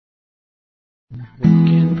What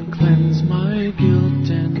can cleanse my guilt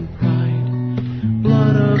and pride?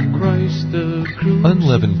 Blood of Christ the crucified.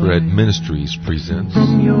 Unleavened Bread Ministries presents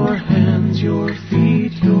From your hands, your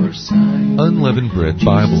feet, your side. Unleavened Bread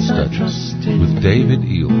Bible Studies with David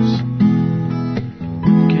Eells.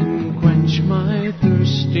 Who can quench my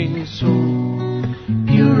thirsting soul?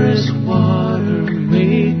 Pure as water,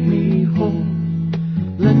 make me whole.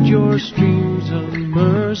 Let your streams of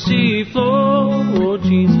mercy flow. Oh,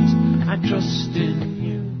 Jesus, I trust in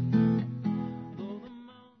you.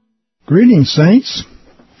 Greetings, saints.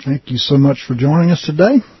 Thank you so much for joining us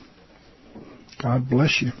today. God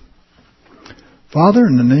bless you. Father,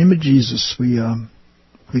 in the name of Jesus, we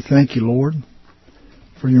thank you, Lord,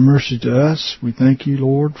 for your mercy to us. We thank you,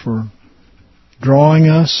 Lord, for drawing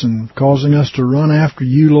us and causing us to run after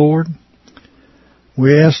you, Lord.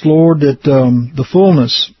 We ask, Lord, that the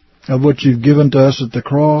fullness of what you've given to us at the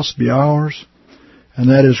cross be ours, and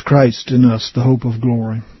that is Christ in us, the hope of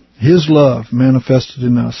glory. His love manifested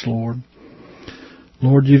in us, Lord.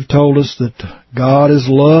 Lord, you've told us that God is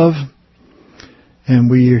love, and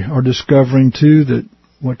we are discovering, too, that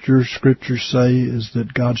what your scriptures say is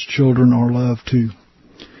that God's children are loved, too.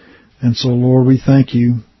 And so, Lord, we thank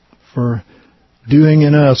you for doing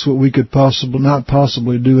in us what we could not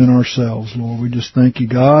possibly do in ourselves, Lord. We just thank you,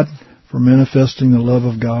 God, for manifesting the love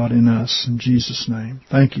of God in us. In Jesus' name.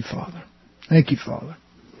 Thank you, Father. Thank you, Father.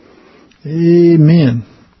 Amen.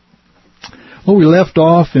 Well, we left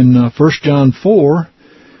off in 1 John 4,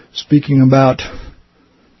 speaking about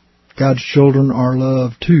God's children are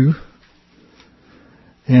loved too.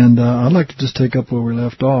 And I'd like to just take up where we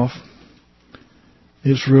left off.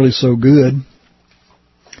 It's really so good.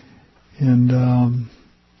 And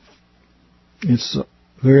it's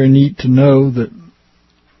very neat to know that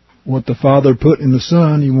what the Father put in the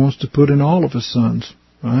Son, He wants to put in all of His sons,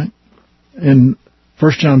 right? In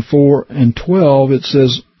 1 John 4 and 12, it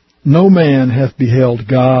says, "No man hath beheld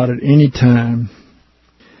God at any time.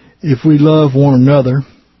 If we love one another,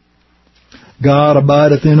 God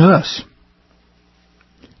abideth in us,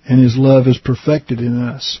 and His love is perfected in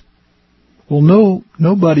us." Well,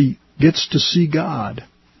 nobody gets to see God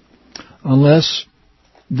unless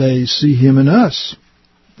they see Him in us.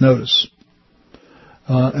 Notice,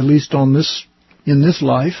 at least in this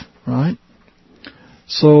life, right?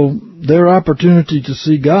 So their opportunity to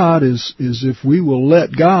see God is if we will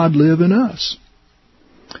let God live in us.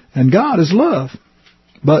 And God is love,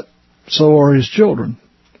 but so are His children.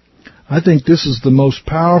 I think this is the most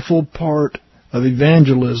powerful part of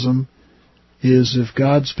evangelism, is if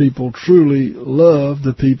God's people truly love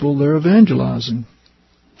the people they're evangelizing.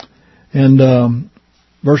 And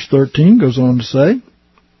verse 13 goes on to say,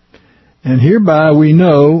 "And hereby we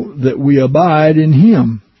know that we abide in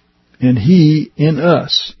Him, and He in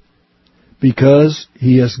us, because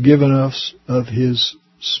He has given us of His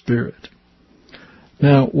Spirit."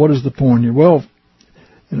 Now, what is the point here? Well,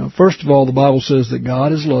 first of all, the Bible says that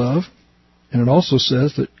God is love, and it also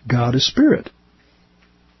says that God is Spirit.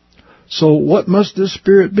 So what must this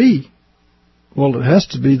Spirit be? Well, it has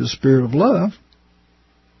to be the Spirit of love.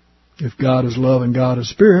 If God is love and God is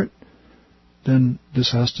Spirit, then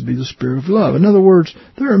this has to be the Spirit of love. In other words,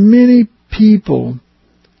 there are many people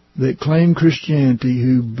that claim Christianity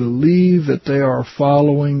who believe that they are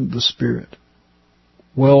following the Spirit.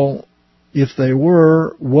 Well, if they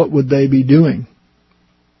were, what would they be doing?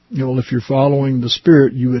 Well, if you're following the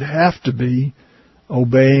Spirit, you would have to be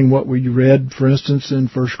obeying what we read, for instance, in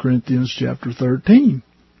 1 Corinthians chapter 13.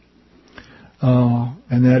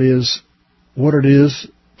 And that is what it is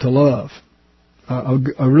to love.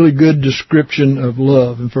 A really good description of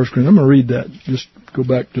love in 1 Corinthians. I'm going to read that. Just go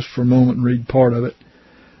back just for a moment and read part of it.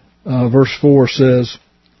 Verse 4 says,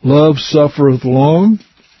 "Love suffereth long,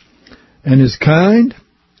 and is kind.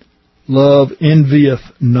 Love envieth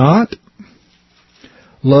not.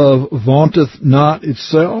 Love vaunteth not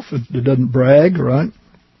itself." It doesn't brag, right?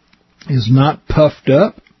 "Is not puffed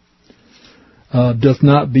up. Doth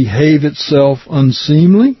not behave itself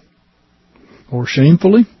unseemly or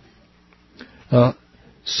shamefully.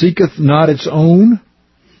 Seeketh not its own.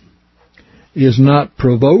 Is not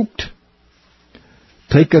provoked.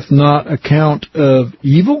 Taketh not account of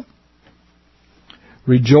evil.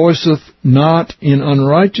 Rejoiceth not in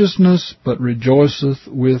unrighteousness, but rejoiceth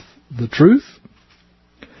with the truth.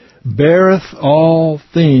 Beareth all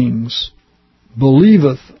things,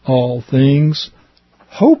 believeth all things,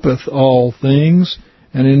 hopeth all things,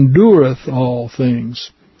 and endureth all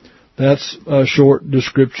things." That's a short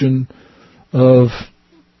description of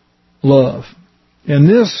love. And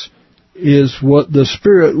this is what the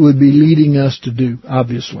Spirit would be leading us to do,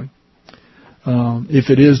 obviously. If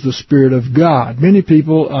it is the Spirit of God. Many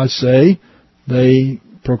people, I say, they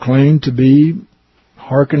proclaim to be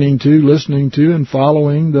hearkening to, listening to, and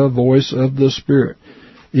following the voice of the Spirit.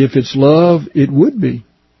 If it's love, it would be.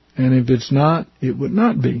 And if it's not, it would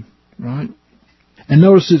not be. Right? And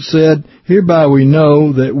notice it said, hereby we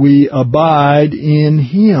know that we abide in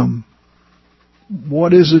Him.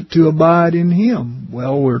 What is it to abide in Him?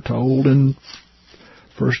 Well, we're told in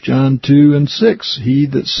 1 John 2 and 6, he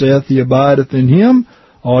that saith he abideth in Him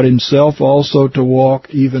ought himself also to walk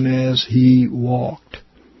even as He walked.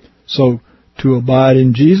 So, to abide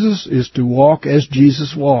in Jesus is to walk as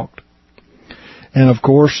Jesus walked. And of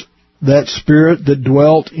course, that Spirit that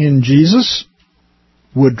dwelt in Jesus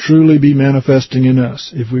would truly be manifesting in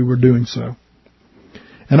us if we were doing so.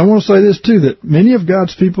 And I want to say this too, that many of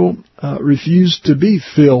God's people refused to be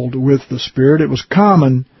filled with the Spirit. It was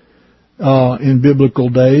common in biblical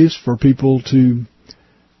days for people to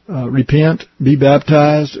repent, be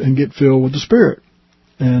baptized, and get filled with the Spirit.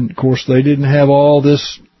 And of course, they didn't have all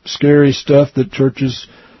this scary stuff that churches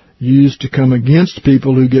use to come against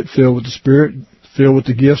people who get filled with the Spirit, filled with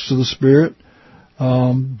the gifts of the Spirit.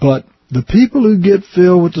 But the people who get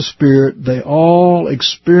filled with the Spirit, they all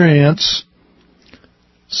experience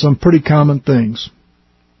some pretty common things.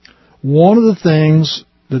 One of the things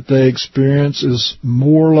that they experience is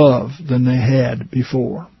more love than they had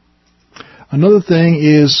before. Another thing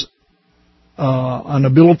is an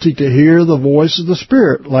ability to hear the voice of the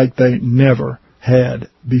Spirit like they never had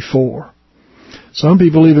before. Some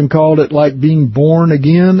people even called it like being born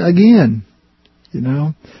again. You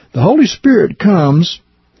know, the Holy Spirit comes,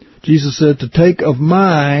 Jesus said, to take of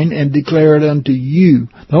mine and declare it unto you.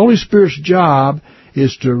 The Holy Spirit's job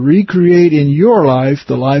is to recreate in your life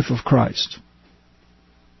the life of Christ.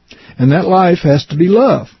 And that life has to be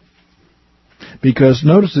love. Because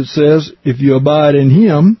notice it says, if you abide in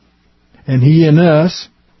Him, and He in us,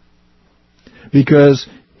 because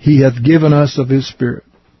He hath given us of His Spirit.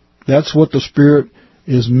 That's what the Spirit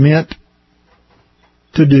is meant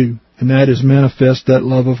to do. And that is manifest that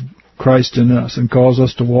love of Christ in us and cause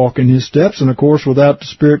us to walk in His steps. And of course, without the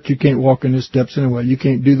Spirit, you can't walk in His steps anyway. You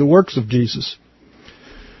can't do the works of Jesus.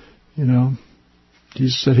 You know,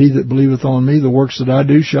 Jesus said, he that believeth on me, the works that I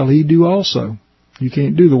do shall he do also. You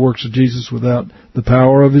can't do the works of Jesus without the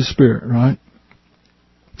power of His Spirit, right?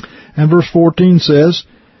 And verse 14 says,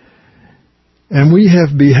 and we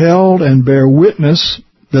have beheld and bear witness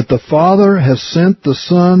that the Father has sent the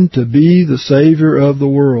Son to be the Savior of the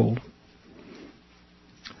world.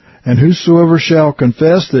 And whosoever shall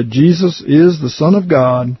confess that Jesus is the Son of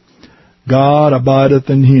God, God abideth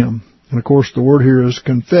in Him. And of course the word here is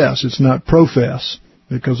confess. It's not profess,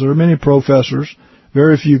 because there are many professors,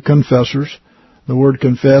 very few confessors. The word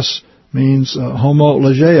confess means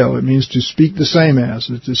homologeo. It means to speak the same as.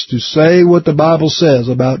 It's to say what the Bible says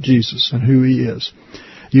about Jesus and who He is.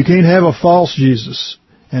 You can't have a false Jesus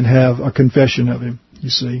and have a confession of Him, you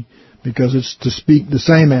see, because it's to speak the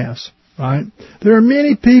same as, right? There are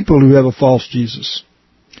many people who have a false Jesus.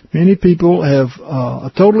 Many people have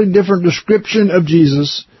a totally different description of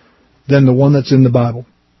Jesus than the one that's in the Bible.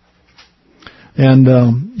 And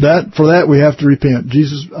for that we have to repent.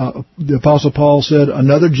 Jesus, the Apostle Paul said,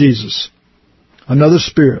 another Jesus, another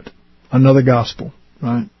Spirit, another gospel,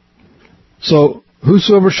 right? So,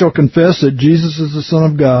 whosoever shall confess that Jesus is the Son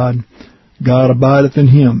of God, God abideth in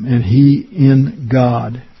him, and he in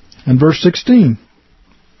God. And verse 16,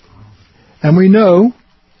 and we know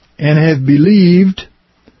and have believed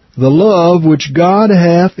the love which God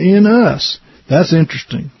hath in us. That's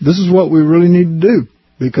interesting. This is what we really need to do,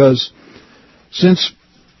 because since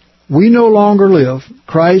we no longer live,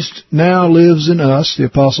 Christ now lives in us. The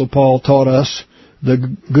Apostle Paul taught us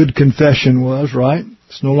the good confession was, right?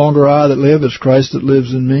 It's no longer I that live, it's Christ that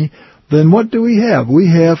lives in me. Then what do we have? We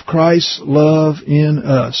have Christ's love in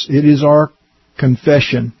us. It is our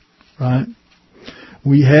confession, right?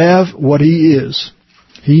 We have what He is.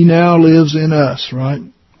 He now lives in us, right?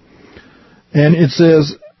 And it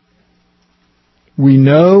says, we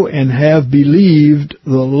know and have believed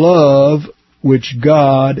the love which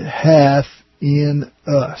God hath in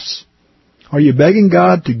us. Are you begging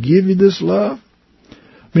God to give you this love?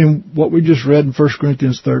 I mean, what we just read in 1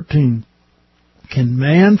 Corinthians 13. Can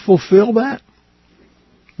man fulfill that?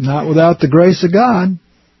 Not without the grace of God.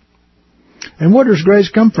 And where does grace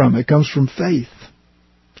come from? It comes from faith.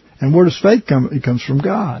 And where does faith come? It comes from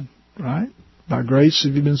God, right? By grace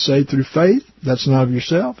have you been saved through faith. That's not of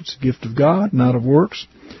yourself. It's a gift of God, not of works.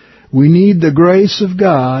 We need the grace of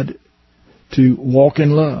God to walk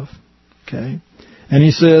in love. Okay? And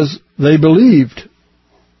he says they believed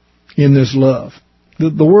in this love.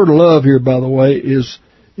 The word love here, by the way, is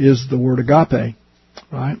the word agape,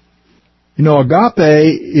 right? You know,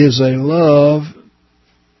 agape is a love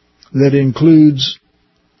that includes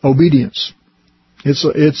obedience.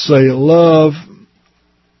 It's a love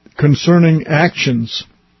concerning actions,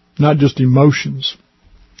 not just emotions.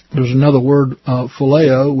 There's another word,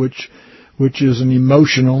 phileo, which is an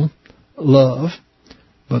emotional love,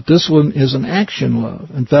 but this one is an action love.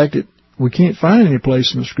 In fact, we can't find any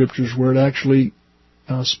place in the Scriptures where it actually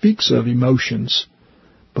speaks of emotions,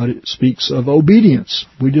 but it speaks of obedience.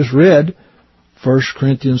 We just read 1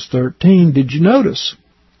 Corinthians 13. Did you notice?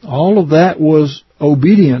 All of that was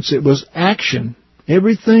obedience. It was action.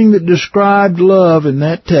 Everything that described love in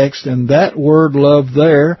that text, and that word love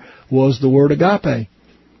there was the word agape.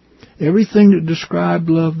 Everything that described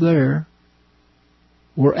love there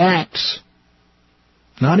were acts.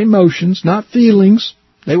 Not emotions, not feelings.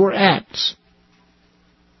 They were acts.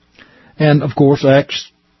 And, of course,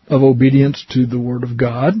 acts of obedience to the Word of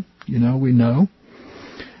God. You know, we know.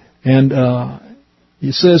 And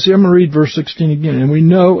it says here, I'm going to read verse 16 again. And we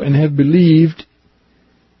know and have believed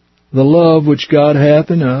the love which God hath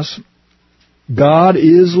in us. God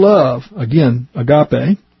is love. Again,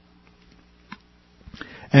 agape.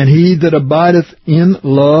 And he that abideth in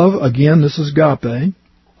love, again, this is agape,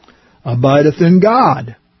 abideth in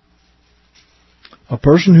God. A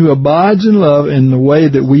person who abides in love in the way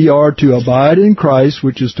that we are to abide in Christ,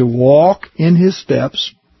 which is to walk in His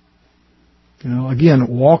steps. You know, again,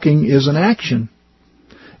 walking is an action.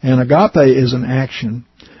 And agape is an action.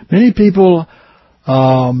 Many people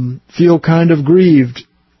feel kind of grieved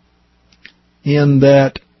in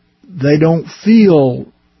that they don't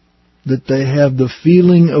feel that they have the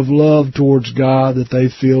feeling of love towards God that they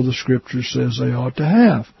feel the Scripture says they ought to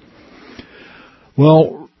have.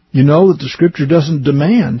 Well, you know that the Scripture doesn't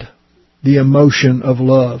demand the emotion of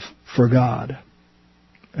love for God.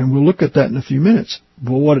 And we'll look at that in a few minutes.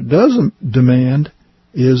 But what it doesn't demand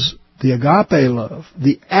is the agape love,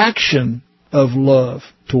 the action of love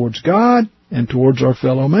towards God and towards our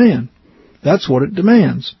fellow man. That's what it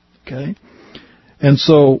demands. Okay? And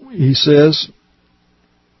so he says,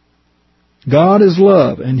 God is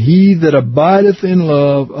love, and he that abideth in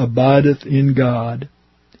love abideth in God,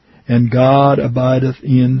 and God abideth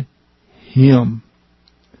in him.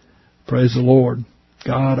 Praise the Lord.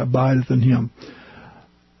 God abideth in him.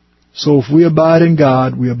 So if we abide in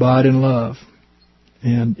God, we abide in love.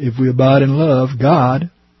 And if we abide in love, God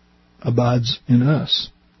abides in us.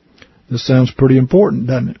 This sounds pretty important,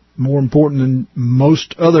 doesn't it? More important than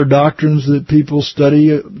most other doctrines that people study.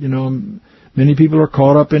 You know, many people are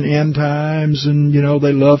caught up in end times and, you know,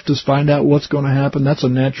 they love to find out what's going to happen. That's a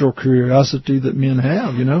natural curiosity that men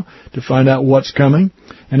have, you know, to find out what's coming.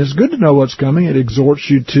 And it's good to know what's coming. It exhorts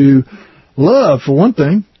you to love, for one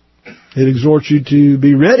thing. It exhorts you to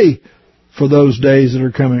be ready for those days that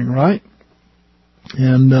are coming, right?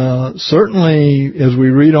 And certainly, as we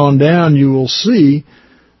read on down, you will see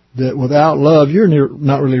that without love, you're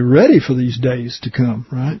not really ready for these days to come,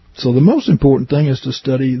 right? So the most important thing is to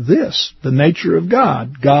study this, the nature of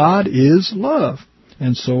God. God is love,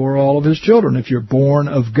 and so are all of His children. If you're born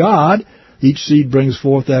of God, each seed brings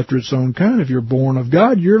forth after its own kind. If you're born of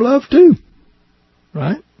God, you're loved too,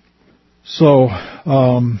 right? So,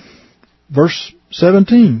 verse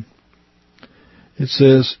 17, it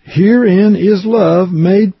says, herein is love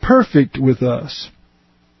made perfect with us,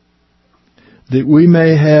 that we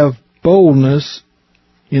may have boldness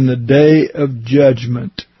in the day of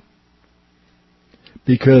judgment.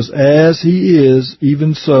 Because as He is,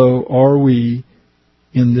 even so are we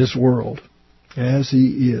in this world. As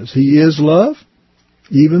He is. He is love,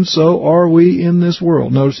 even so are we in this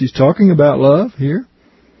world. Notice He's talking about love here.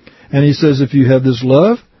 And He says if you have this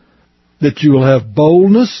love, that you will have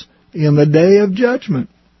boldness in the day of judgment.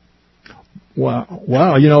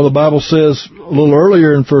 Wow. You know, the Bible says a little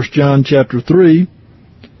earlier in 1 John chapter 3,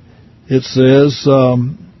 it says,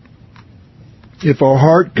 if our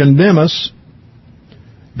heart condemn us,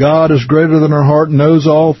 God is greater than our heart and knows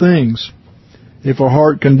all things. If our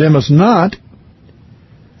heart condemn us not,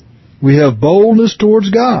 we have boldness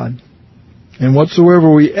towards God. And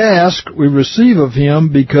whatsoever we ask, we receive of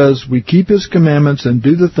Him, because we keep His commandments and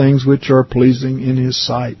do the things which are pleasing in His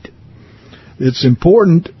sight. It's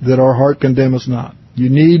important that our heart condemn us not. You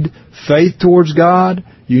need faith towards God.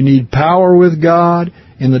 You need power with God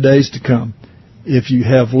in the days to come. If you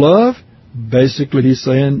have love, basically He's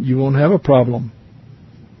saying you won't have a problem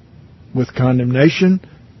with condemnation,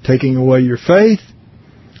 taking away your faith,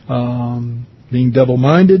 being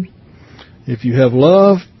double-minded. If you have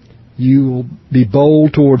love, you will be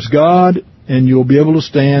bold towards God, and you'll be able to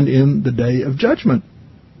stand in the day of judgment.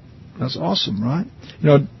 That's awesome, right? You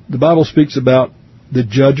know, the Bible speaks about the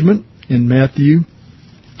judgment in Matthew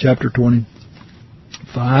chapter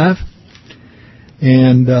 25.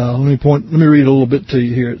 And let me read a little bit to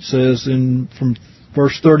you here. It says from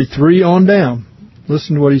verse 33 on down,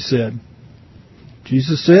 listen to what he said.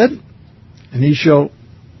 Jesus said, "And he shall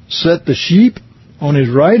set the sheep on his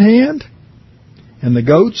right hand, and the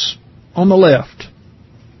goats on the left.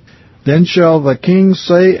 Then shall the king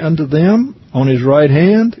say unto them on his right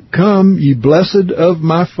hand, Come, ye blessed of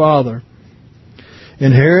my Father,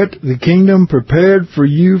 inherit the kingdom prepared for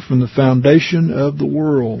you from the foundation of the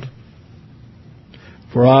world.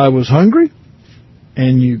 For I was hungry,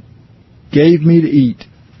 and you gave me to eat.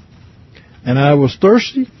 And I was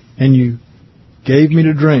thirsty, and you gave me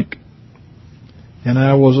to drink. And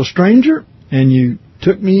I was a stranger, and you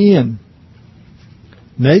took me in.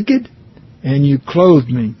 Naked, and you clothed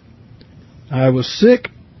me. I was sick,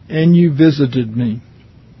 and you visited me.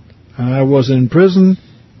 I was in prison,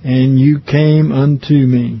 and you came unto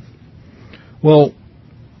me." Well,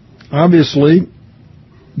 obviously,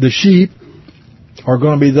 the sheep are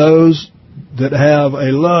going to be those that have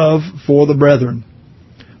a love for the brethren.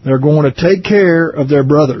 They're going to take care of their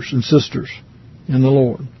brothers and sisters in the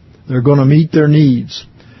Lord. They're going to meet their needs.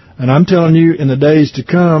 And I'm telling you, in the days to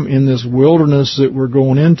come, in this wilderness that we're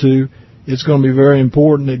going into, it's going to be very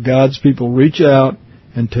important that God's people reach out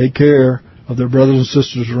and take care of their brothers and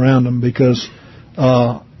sisters around them, because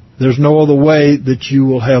there's no other way that you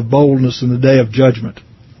will have boldness in the day of judgment.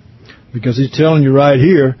 Because he's telling you right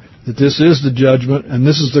here that this is the judgment, and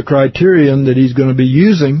this is the criterion that he's going to be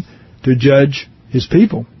using to judge his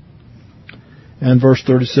people. And verse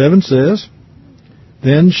 37 says,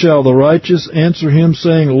 "Then shall the righteous answer him,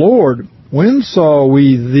 saying, Lord, when saw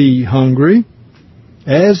we thee hungry?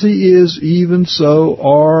 As he is, even so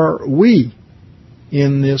are we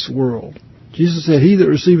in this world." Jesus said, "He that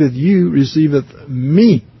receiveth you receiveth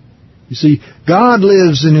me." You see, God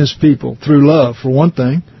lives in his people through love, for one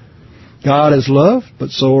thing. God is love,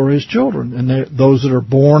 but so are his children. And those that are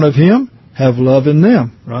born of him have love in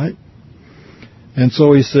them, right? And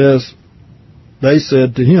so he says, they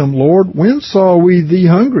said to him, "Lord, when saw we thee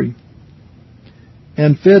hungry,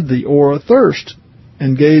 and fed thee, or athirst,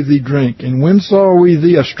 and gave thee drink? And when saw we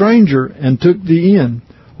thee a stranger, and took thee in,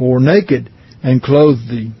 or naked, and clothed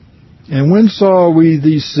thee? And when saw we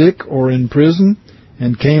thee sick, or in prison,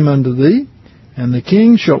 and came unto thee?" And the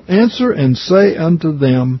king shall answer and say unto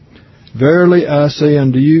them, "Verily I say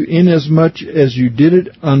unto you, inasmuch as you did it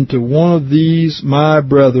unto one of these my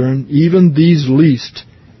brethren, even these least,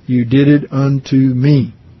 you did it unto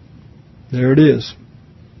me." There it is.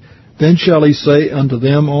 "Then shall he say unto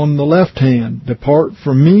them on the left hand, Depart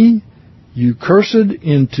from me, you cursed,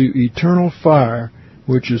 into eternal fire,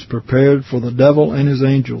 which is prepared for the devil and his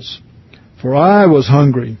angels. For I was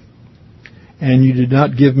hungry, and you did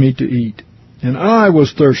not give me to eat. And I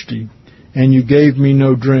was thirsty, and you gave me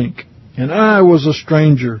no drink. And I was a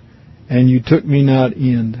stranger, and you took me not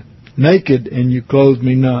in. Naked, and you clothed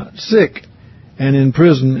me not. Sick, and in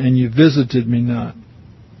prison, and you visited me not."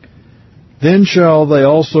 Then shall they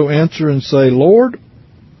also answer and say, "Lord,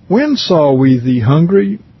 when saw we thee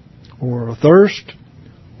hungry, or athirst,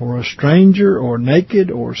 or a stranger, or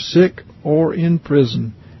naked, or sick, or in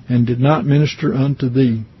prison, and did not minister unto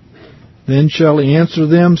thee?" Then shall he answer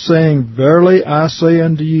them, saying, "Verily I say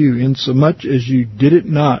unto you, insomuch as you did it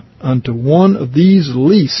not unto one of these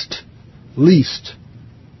least,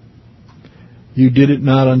 you did it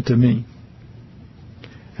not unto me.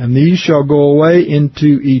 And these shall go away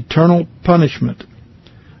into eternal punishment,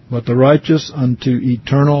 but the righteous unto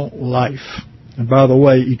eternal life." And by the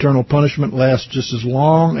way, eternal punishment lasts just as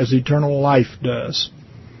long as eternal life does.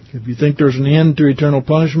 If you think there's an end to eternal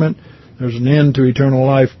punishment, there's an end to eternal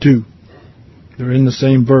life too. They're in the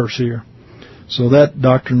same verse here. So that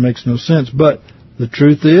doctrine makes no sense. But the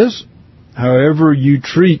truth is, however you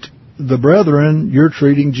treat the brethren, you're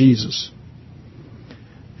treating Jesus.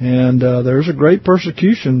 And there's a great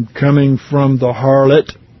persecution coming from the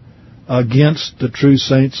harlot against the true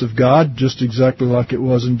saints of God, just exactly like it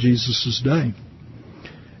was in Jesus' day.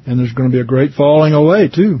 And there's going to be a great falling away,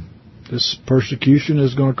 too. This persecution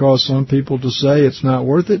is going to cause some people to say it's not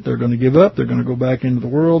worth it. They're going to give up. They're going to go back into the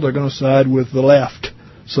world. They're going to side with the left,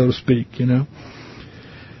 so to speak, you know.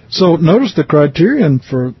 So notice the criterion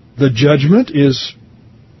for the judgment is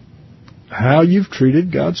how you've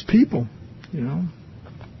treated God's people, you know.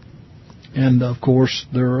 And, of course,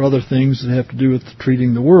 there are other things that have to do with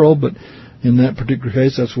treating the world, but in that particular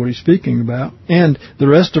case, that's what he's speaking about. And the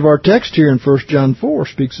rest of our text here in 1 John 4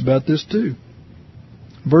 speaks about this too.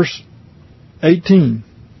 Verse 18,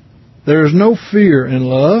 "There is no fear in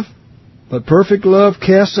love, but perfect love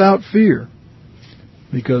casts out fear,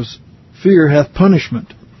 because fear hath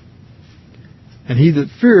punishment. And he that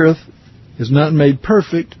feareth is not made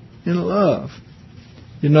perfect in love.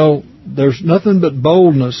 You know, there's nothing but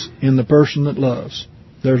boldness in the person that loves.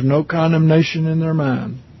 There's no condemnation in their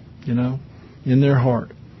mind, you know, in their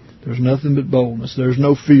heart. There's nothing but boldness. There's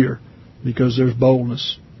no fear because there's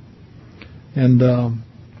boldness. And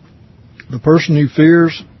the person who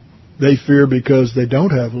fears, they fear because they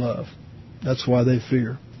don't have love. That's why they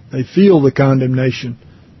fear. They feel the condemnation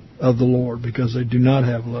of the Lord because they do not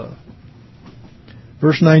have love.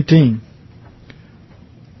 Verse 19.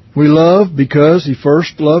 We love because he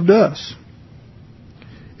first loved us.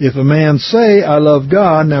 If a man say, I love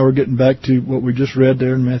God, now we're getting back to what we just read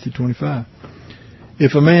there in Matthew 25.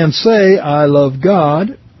 If a man say, I love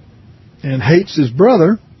God, and hates his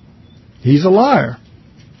brother, he's a liar.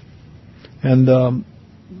 And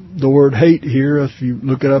the word hate here, if you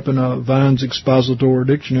look it up in a Vine's Expository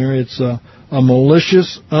Dictionary, it's a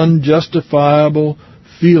malicious, unjustifiable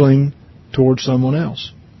feeling towards someone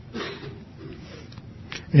else.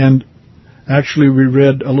 And actually we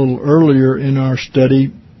read a little earlier in our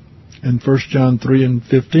study in 1 John 3 and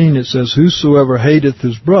 15, it says, whosoever hateth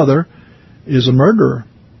his brother is a murderer.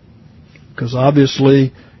 Because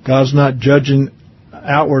obviously God's not judging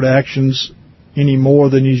outward actions any more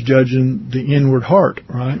than he's judging the inward heart,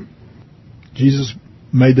 right? Jesus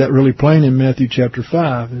made that really plain in Matthew chapter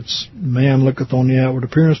 5. It's man looketh on the outward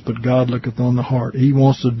appearance, but God looketh on the heart. He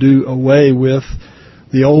wants to do away with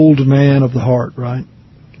the old man of the heart, right?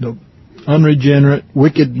 The unregenerate,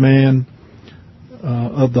 wicked man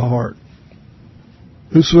of the heart.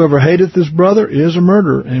 Whosoever hateth his brother is a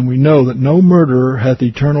murderer, and we know that no murderer hath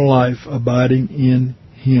eternal life abiding in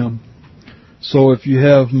him. So if you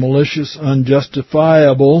have malicious,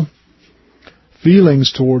 unjustifiable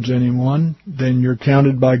feelings towards anyone, then you're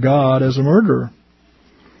counted by God as a murderer.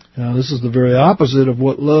 Now, this is the very opposite of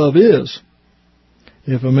what love is.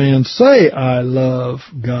 If a man say, I love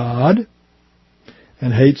God,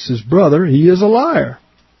 and hates his brother, he is a liar.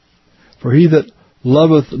 For he that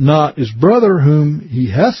loveth not his brother whom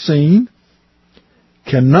he hath seen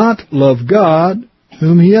cannot love God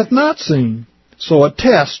whom he hath not seen. So a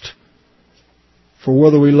test for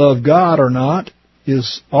whether we love God or not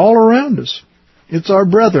is all around us. It's our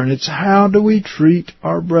brethren. It's how do we treat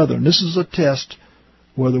our brethren. This is a test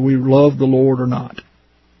whether we love the Lord or not.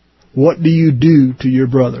 What do you do to your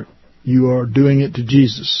brother? You are doing it to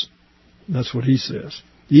Jesus. That's what he says.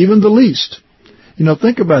 Even the least. You know,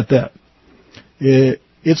 think about that.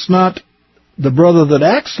 It's not the brother that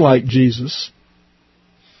acts like Jesus,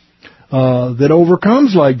 that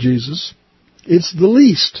overcomes like Jesus. It's the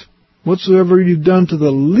least. Whatsoever you've done to the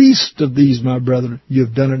least of these, my brethren,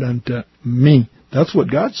 you've done it unto me. That's what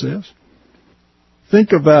God says.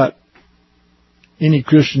 Think about any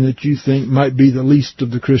Christian that you think might be the least of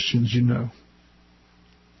the Christians you know.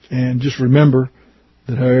 And just remember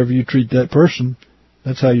that however you treat that person,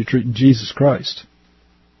 that's how you're treating Jesus Christ.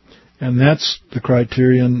 And that's the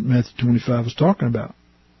criterion Matthew 25 is talking about,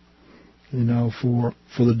 you know, for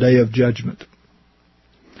the day of judgment.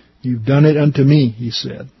 You've done it unto me, he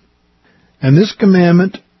said. And this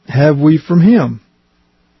commandment have we from him,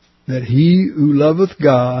 that he who loveth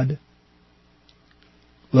God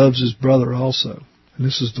loves his brother also. And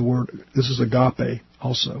this is the word, this is agape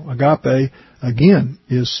also. Agape, again,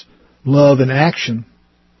 is love in action.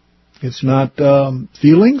 It's not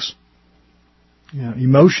feelings,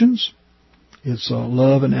 emotions. It's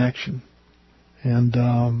love in action.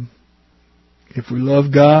 And if we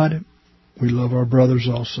love God, we love our brothers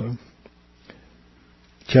also.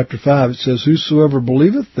 Chapter 5, it says, whosoever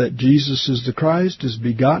believeth that Jesus is the Christ is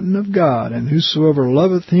begotten of God, and whosoever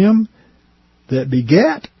loveth him that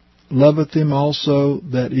begat, loveth him also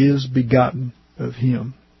that is begotten of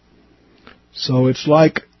him. So it's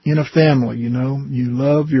like in a family, you know, you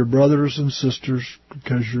love your brothers and sisters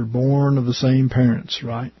because you're born of the same parents,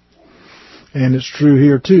 right? And it's true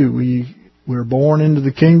here too. We're born into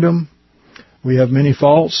the kingdom. We have many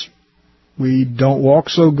faults. We don't walk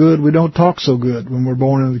so good. We don't talk so good when we're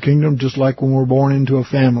born into the kingdom, just like when we're born into a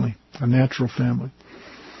family, a natural family.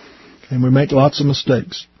 And we make lots of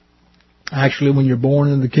mistakes. Actually, when you're born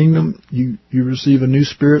into the kingdom, you receive a new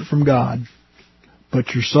spirit from God,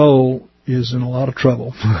 but your soul is in a lot of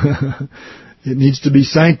trouble. It needs to be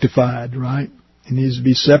sanctified, right? It needs to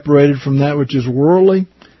be separated from that which is worldly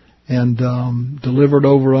and delivered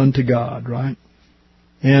over unto God, right?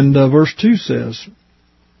 And verse 2 says,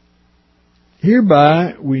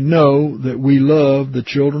 hereby we know that we love the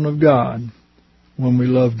children of God, when we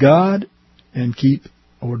love God and keep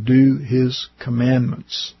or do his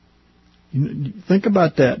commandments. Think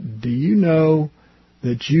about that. Do you know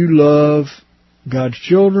that you love God's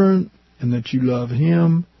children and that you love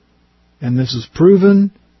him And this is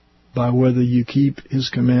proven by whether you keep His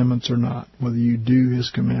commandments or not, whether you do His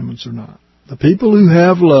commandments or not. The people who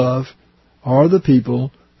have love are the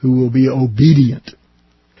people who will be obedient.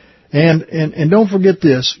 And don't forget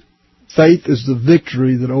this, faith is the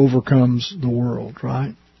victory that overcomes the world,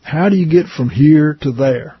 right? How do you get from here to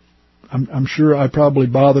there? I'm sure I probably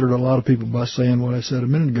bothered a lot of people by saying what I said a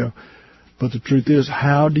minute ago. But the truth is,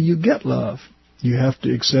 how do you get love? You have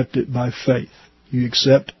to accept it by faith. You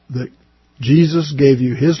accept that Jesus gave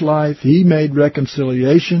you His life. He made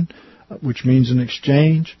reconciliation, which means an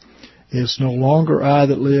exchange. It's no longer I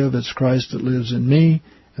that live, it's Christ that lives in me.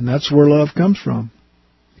 And that's where love comes from.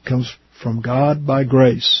 It comes from God by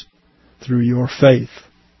grace through your faith.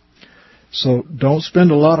 So don't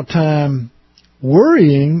spend a lot of time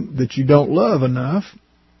worrying that you don't love enough,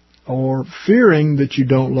 or fearing that you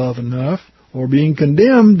don't love enough, or being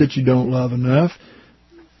condemned that you don't love enough.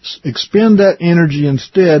 Expend that energy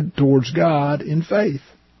instead towards God in faith,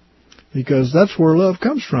 because that's where love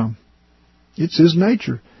comes from. It's His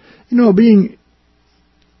nature. You know, being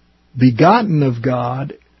begotten of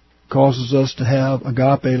God causes us to have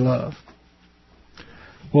agape love.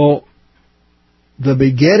 Well, the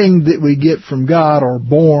begetting that we get from God, or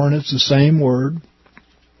born, it's the same word,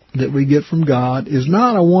 that we get from God, is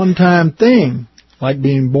not a one-time thing, like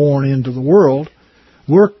being born into the world.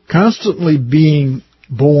 We're constantly being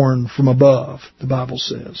born from above, the Bible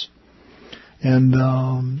says. And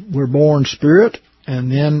we're born spirit,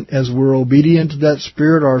 and then as we're obedient to that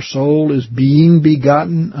spirit, our soul is being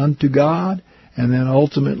begotten unto God. And then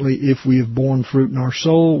ultimately, if we have borne fruit in our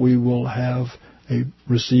soul, we will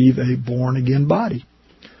receive a born-again body.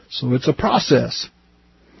 So it's a process.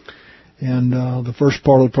 And the first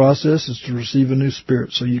part of the process is to receive a new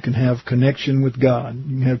spirit, so you can have connection with God.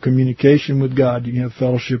 You can have communication with God. You can have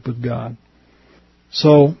fellowship with God.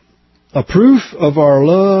 So a proof of our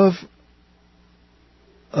love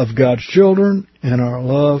of God's children and our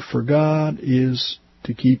love for God is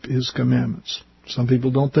to keep His commandments. Some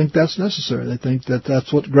people don't think that's necessary. They think that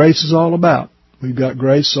that's what grace is all about. We've got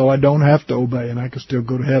grace, so I don't have to obey, and I can still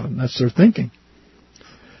go to heaven. That's their thinking.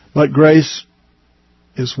 But grace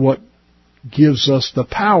is what gives us the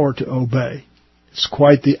power to obey. It's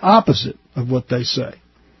quite the opposite of what they say.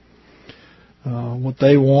 What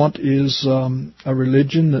they want is a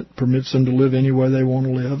religion that permits them to live any way they want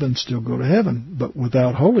to live and still go to heaven. But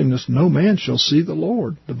without holiness, no man shall see the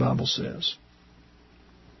Lord, the Bible says.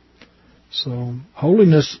 So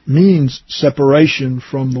holiness means separation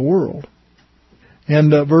from the world.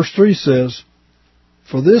 And verse 3 says,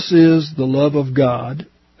 "For this is the love of God,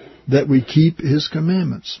 that we keep His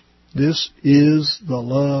commandments." This is the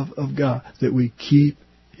love of God, that we keep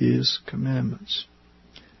His commandments.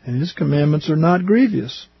 And His commandments are not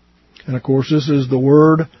grievous. And of course, this is the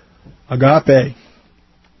word agape.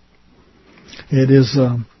 It is,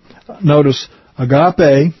 notice,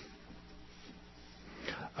 agape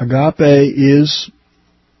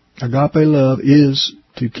love is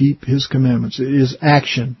to keep His commandments. It is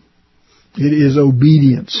action. It is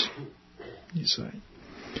obedience, you say.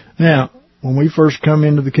 Now, when we first come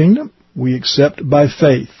into the kingdom, we accept by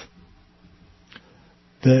faith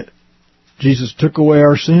that Jesus took away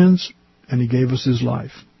our sins and He gave us His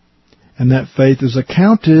life. And that faith is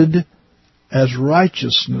accounted as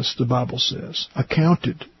righteousness, the Bible says.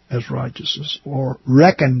 Accounted as righteousness, or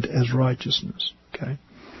reckoned as righteousness. Okay?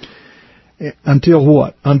 Until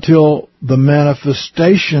what? Until the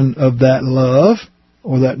manifestation of that love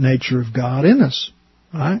or that nature of God in us.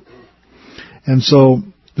 Right? And so,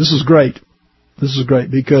 this is great. This is great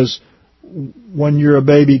because when you're a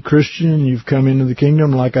baby Christian and you've come into the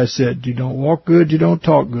kingdom, like I said, you don't walk good, you don't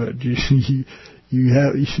talk good. You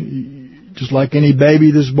have, just like any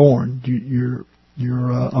baby that's born, you're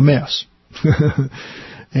a mess.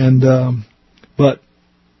 And but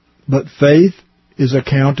faith is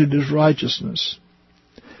accounted as righteousness.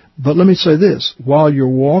 But let me say this: while you're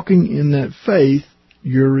walking in that faith,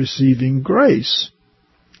 you're receiving grace,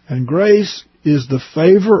 and grace is the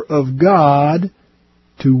favor of God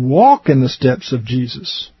to walk in the steps of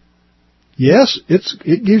Jesus. Yes,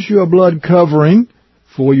 it gives you a blood covering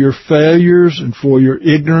for your failures and for your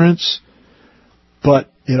ignorance,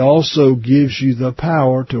 but it also gives you the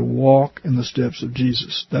power to walk in the steps of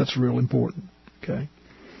Jesus. That's real important. Okay?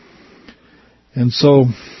 And so,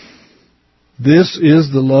 this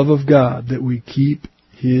is the love of God, that we keep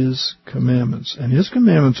His commandments. And His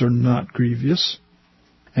commandments are not grievous.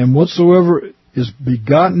 And whatsoever is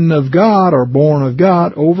begotten of God, or born of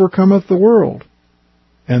God, overcometh the world.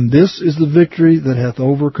 And this is the victory that hath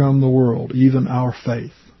overcome the world, even our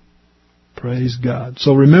faith. Praise God.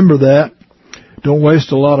 So remember that. Don't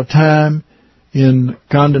waste a lot of time in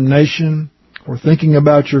condemnation or thinking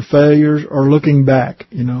about your failures or looking back.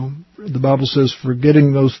 The Bible says,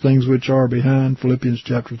 forgetting those things which are behind, Philippians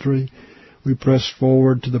chapter 3, we press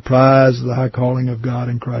forward to the prize of the high calling of God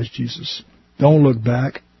in Christ Jesus. Don't look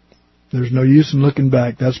back. There's no use in looking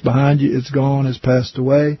back. That's behind you. It's gone. It's passed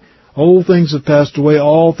away. Old things have passed away.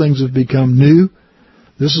 All things have become new.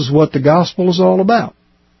 This is what the gospel is all about.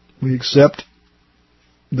 We accept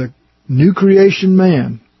the new creation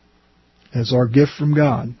man as our gift from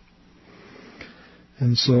God.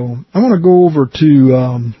 And so I want to go over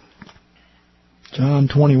to John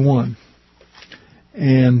 21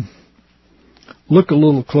 and look a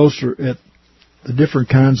little closer at the different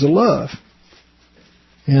kinds of love.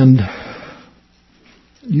 And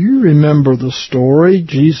you remember the story.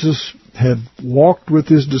 Jesus had walked with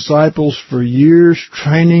his disciples for years,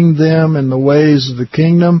 training them in the ways of the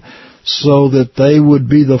kingdom so that they would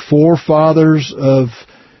be the forefathers of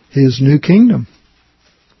his new kingdom.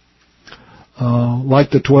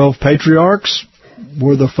 Like the 12 patriarchs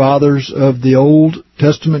were the fathers of the Old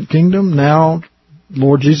Testament kingdom, now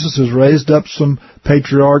Lord Jesus has raised up some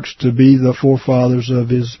patriarchs to be the forefathers of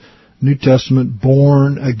his New Testament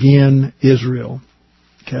born again Israel.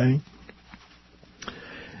 Okay?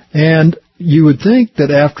 And you would think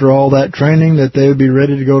that after all that training that they would be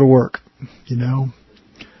ready to go to work,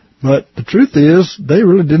 But the truth is, they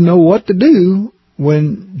really didn't know what to do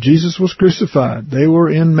when Jesus was crucified. They were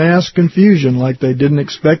in mass confusion, like they didn't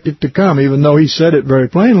expect it to come, even though he said it very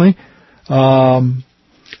plainly.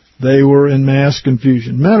 They were in mass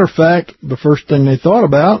confusion. Matter of fact, the first thing they thought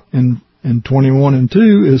about in 21 and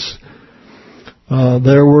 2 is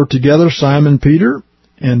there were together Simon Peter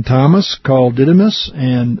and Thomas, called Didymus,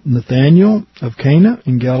 and Nathanael of Cana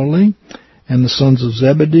in Galilee, and the sons of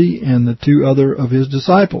Zebedee, and the two other of his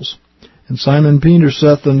disciples. And Simon Peter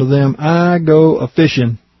saith unto them, I go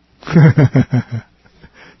a-fishing.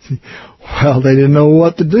 Well, they didn't know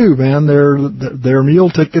what to do, man. Their meal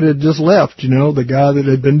ticket had just left, The guy that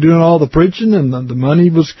had been doing all the preaching and the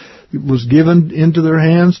money was given into their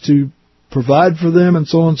hands to provide for them and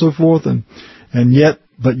so on and so forth.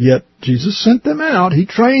 But yet Jesus sent them out. He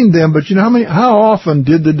trained them. But how often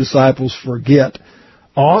did the disciples forget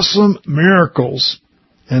awesome miracles?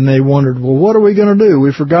 And they wondered, well, what are we going to do?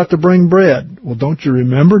 We forgot to bring bread. Well, don't you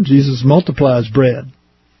remember? Jesus multiplies bread.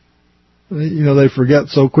 They forget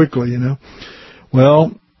so quickly,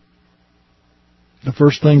 Well, the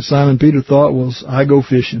first thing Simon Peter thought was, I go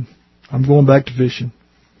fishing. I'm going back to fishing.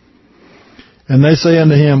 And they say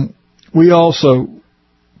unto him, we also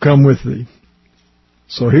come with thee.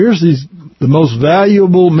 So here's the most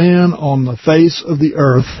valuable men on the face of the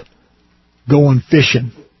earth going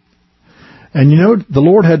fishing. And the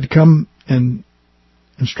Lord had to come and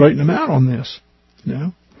straighten them out on this.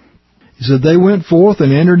 He said they went forth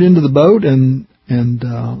and entered into the boat, and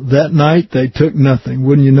that night they took nothing.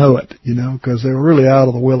 Wouldn't you know it? Because they were really out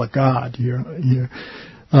of the will of God.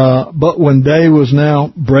 But when day was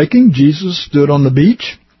now breaking, Jesus stood on the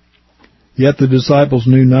beach. Yet the disciples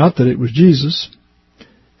knew not that it was Jesus.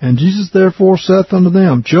 And Jesus therefore saith unto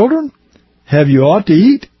them, Children, have you aught to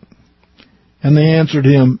eat? And they answered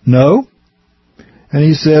him, No. And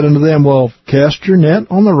he said unto them, Well, cast your net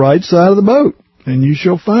on the right side of the boat, and you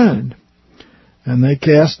shall find. And they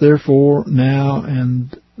cast therefore now,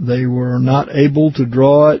 and they were not able to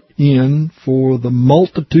draw it in for the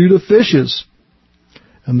multitude of fishes.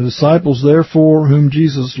 And the disciples therefore, whom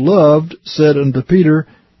Jesus loved, said unto Peter,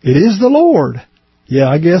 It is the Lord. Yeah,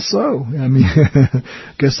 I guess so.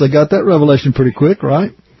 Guess they got that revelation pretty quick,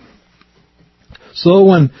 right? So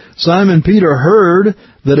when Simon Peter heard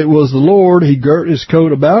that it was the Lord, he girt his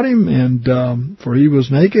coat about him, and for he was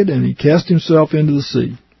naked, and he cast himself into the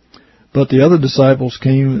sea. But the other disciples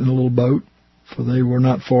came in a little boat, for they were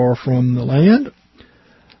not far from the land,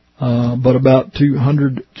 but about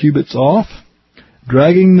 200 cubits off,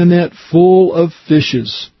 dragging the net full of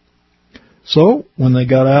fishes. So when they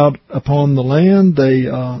got out upon the land, they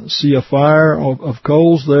see a fire of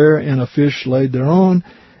coals there, and a fish laid thereon,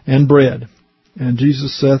 and bread. And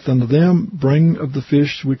Jesus saith unto them, Bring of the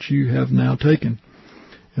fish which you have now taken.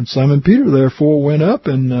 And Simon Peter therefore went up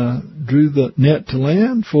and drew the net to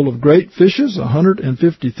land, full of great fishes,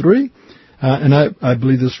 153. And I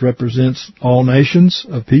believe this represents all nations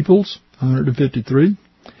of peoples, 153.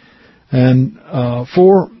 And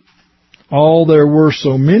for all there were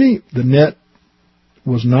so many, the net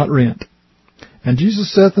was not rent. And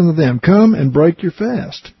Jesus saith unto them, Come and break your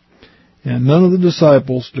fast. And none of the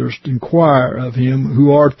disciples durst inquire of him,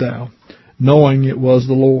 Who art thou? Knowing it was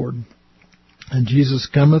the Lord. And Jesus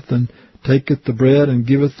cometh and taketh the bread and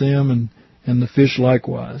giveth them, and the fish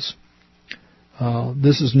likewise.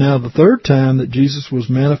 This is now the third time that Jesus was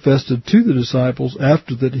manifested to the disciples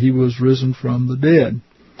after that he was risen from the dead.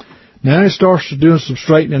 Now he starts to do some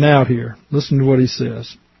straightening out here. Listen to what he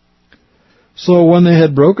says. So when they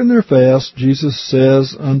had broken their fast, Jesus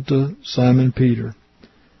says unto Simon Peter,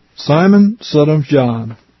 Simon, son of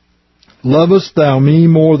John, lovest thou me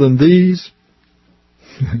more than these?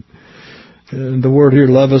 And the word here,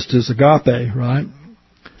 lovest, is agape, right?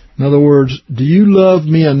 In other words, do you love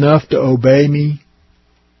me enough to obey me?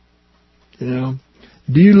 You know,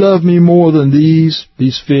 do you love me more than these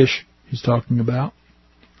fish he's talking about,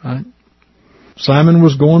 right? Simon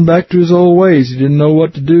was going back to his old ways. He didn't know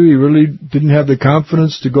what to do. He really didn't have the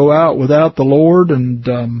confidence to go out without the Lord,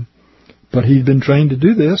 but he'd been trained to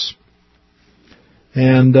do this.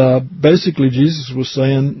 And basically Jesus was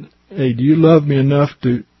saying, hey, do you love me enough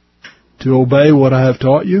to obey what I have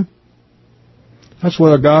taught you? That's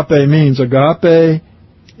what agape means. Agape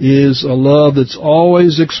is a love that's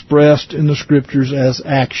always expressed in the Scriptures as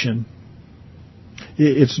action.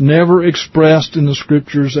 It's never expressed in the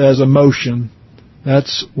Scriptures as emotion.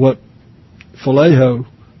 That's what phileo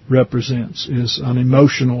represents, is an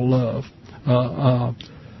emotional love,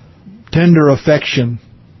 tender affection,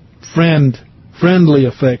 friendly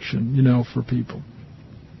affection, for people.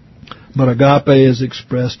 But agape is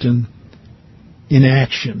expressed in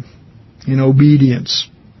action, in obedience,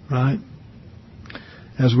 right?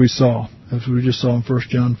 As we just saw in 1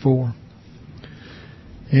 John 4.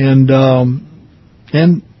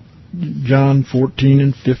 And John 14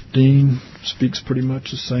 and 15 speaks pretty much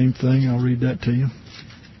the same thing. I'll read that to you.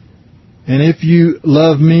 And if you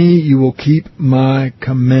love me, you will keep my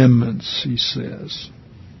commandments, he says.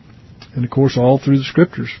 And of course, all through the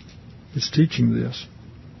Scriptures, it's teaching this.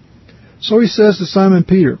 So he says to Simon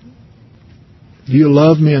Peter, do you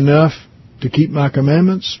love me enough to keep my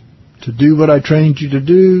commandments, to do what I trained you to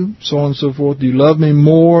do, so on and so forth? Do you love me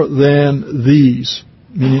more than these?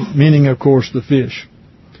 Meaning, of course, the fish.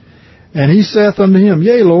 And he saith unto him,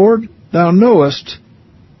 Yea, Lord, thou knowest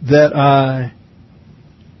that I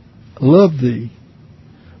love thee.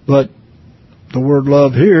 But the word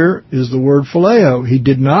love here is the word phileo. He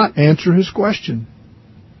did not answer his question.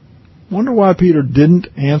 Wonder why Peter didn't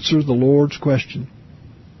answer the Lord's question.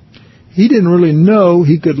 He didn't really know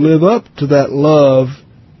he could live up to that love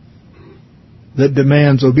that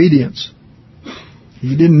demands obedience.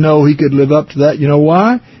 He didn't know he could live up to that. You know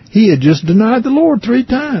why? He had just denied the Lord 3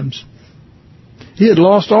 times. He had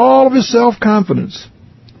lost all of his self-confidence.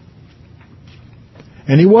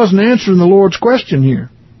 And he wasn't answering the Lord's question here.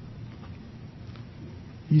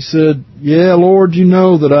 He said, yeah, Lord, you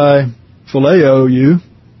know that I phileo you.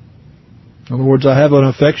 In other words, I have an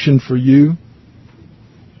affection for you.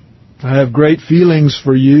 I have great feelings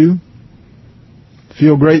for you.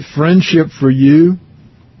 Feel great friendship for you.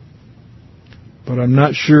 But I'm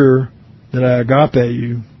not sure that I agape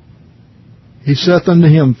you. He saith unto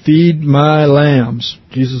him, Feed my lambs.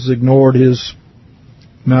 Jesus ignored his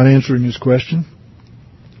not answering his question.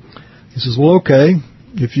 He says, well, okay,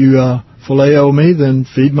 if you phileo me, then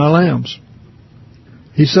feed my lambs.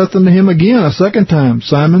 He saith unto him again a second time,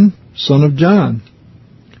 Simon, son of John,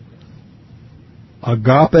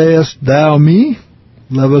 agapeest thou me?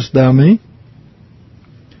 Lovest thou me?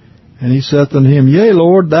 And he saith unto him, Yea,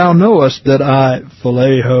 Lord, thou knowest that I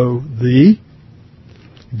phileo thee.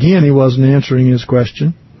 Again, he wasn't answering his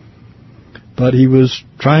question, but he was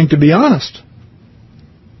trying to be honest.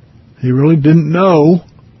 He really didn't know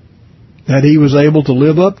that he was able to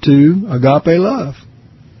live up to agape love.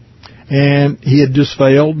 And he had just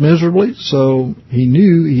failed miserably, so he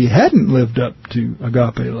knew he hadn't lived up to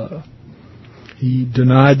agape love. He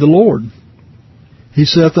denied the Lord. He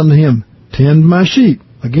saith unto him, Tend my sheep.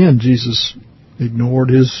 Again, Jesus ignored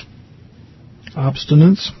his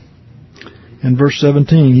obstinance. In verse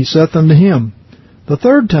 17, he saith unto him the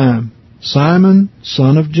third time, Simon,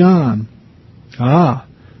 son of John. Now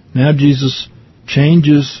Jesus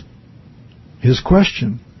changes his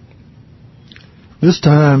question. This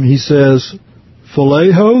time he says,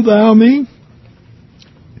 Phileo thou me?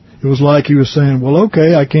 It was like he was saying, well,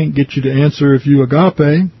 okay, I can't get you to answer if you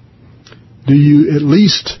agape. Do you at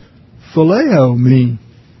least phileo me?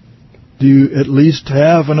 Do you at least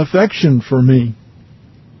have an affection for me?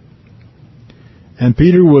 And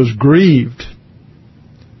Peter was grieved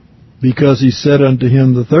because he said unto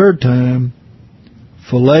him the third time,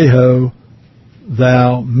 Phileo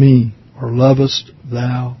thou me, or lovest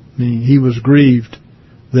thou me. He was grieved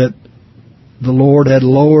that the Lord had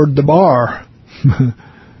lowered the bar.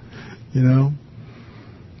 The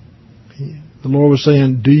Lord was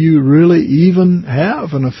saying, do you really even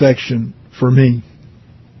have an affection for me?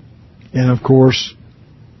 And of course,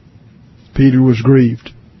 Peter was grieved.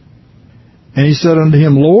 And he said unto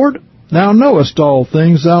him, Lord, thou knowest all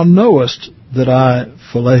things, thou knowest that I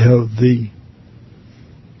phileo thee.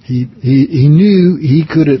 He knew he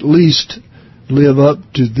could at least live up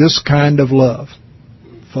to this kind of love.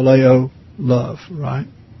 Phileo love, right?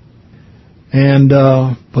 And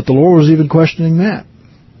but the Lord was even questioning that.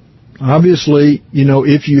 Obviously,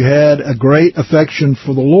 if you had a great affection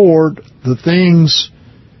for the Lord, the things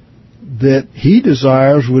that He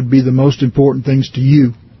desires would be the most important things to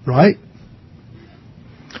you, right?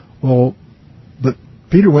 Well, but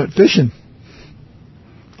Peter went fishing.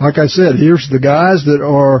 Like I said, here's the guys that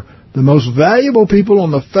are the most valuable people on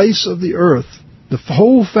the face of the earth. The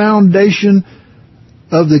whole foundation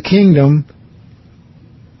of the kingdom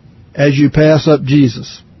as you pass up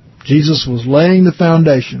Jesus. Jesus was laying the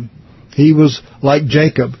foundation. He was like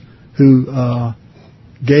Jacob, who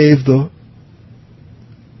gave the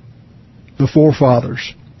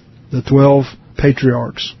forefathers, the 12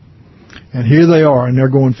 patriarchs. And here they are, and they're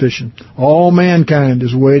going fishing. All mankind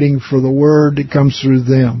is waiting for the word that comes through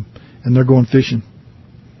them, and they're going fishing.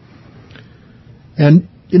 And,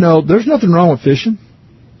 there's nothing wrong with fishing.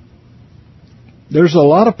 There's a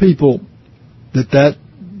lot of people that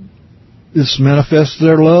this manifests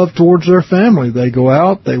their love towards their family. They go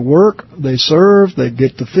out, they work, they serve, they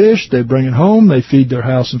get the fish, they bring it home, they feed their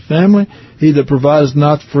house and family. He that provides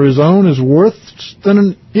not for his own is worse than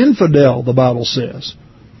an infidel, the Bible says.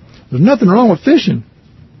 There's nothing wrong with fishing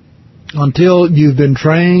until you've been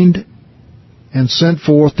trained and sent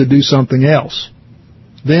forth to do something else.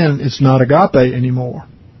 Then it's not agape anymore.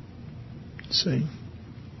 See?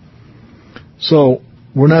 So,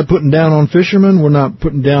 we're not putting down on fishermen. We're not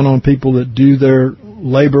putting down on people that do their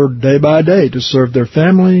labor day by day to serve their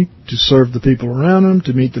family, to serve the people around them,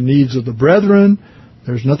 to meet the needs of the brethren.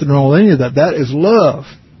 There's nothing wrong with any of that. That is love,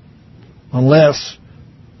 unless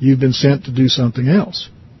you've been sent to do something else.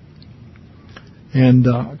 And,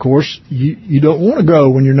 of course, you don't want to go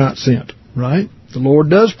when you're not sent, right? The Lord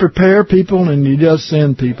does prepare people, and He does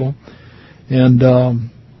send people.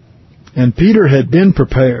 And Peter had been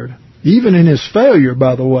prepared. Even in his failure,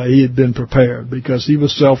 by the way, he had been prepared because he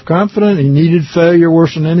was self-confident. He needed failure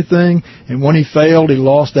worse than anything. And when he failed, he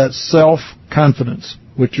lost that self-confidence,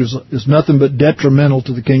 which is nothing but detrimental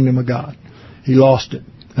to the kingdom of God. He lost it.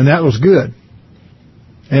 And that was good.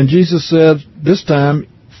 And Jesus said, this time,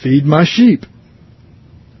 feed my sheep.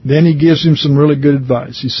 Then he gives him some really good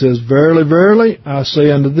advice. He says, verily, verily, I say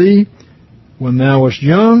unto thee, when thou wast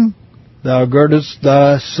young, thou girdest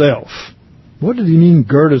thyself. What did he mean,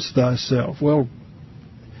 girdest thyself? Well,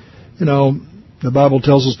 the Bible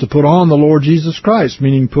tells us to put on the Lord Jesus Christ,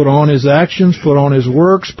 meaning put on His actions, put on His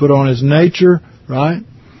works, put on His nature, right?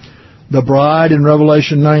 The bride in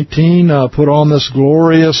Revelation 19 put on this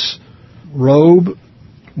glorious robe,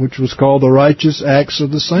 which was called the righteous acts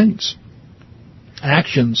of the saints.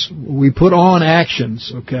 Actions. We put on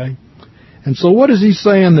actions, okay? And so what is he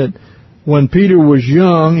saying that when Peter was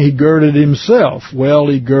young, he girded himself? Well,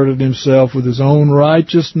 he girded himself with his own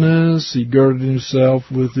righteousness. He girded himself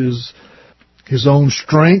with his own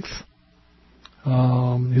strength,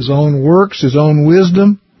 his own works, his own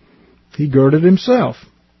wisdom. He girded himself.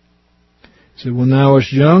 He said, when thou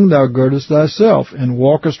wast young, thou girdest thyself, and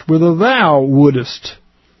walkest whither thou wouldest.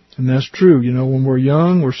 And that's true. When we're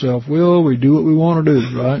young, we're self-willed. We do what we want to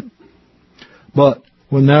do, right? But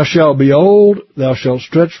when thou shalt be old, thou shalt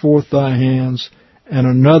stretch forth thy hands, and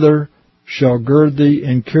another shall gird thee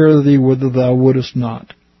and carry thee whither thou wouldest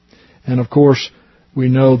not. And of course, we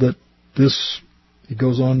know that this, he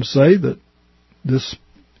goes on to say that this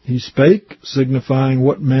he spake, signifying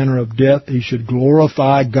what manner of death he should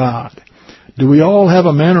glorify God. Do we all have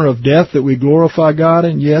a manner of death that we glorify God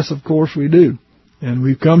in? Yes, of course we do. And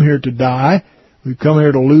we've come here to die. We've come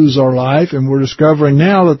here to lose our life, and we're discovering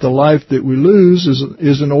now that the life that we lose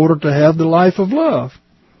is in order to have the life of love.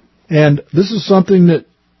 And this is something that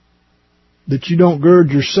you don't gird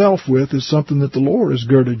yourself with, is something that the Lord has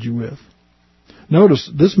girded you with. Notice,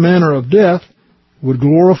 this manner of death would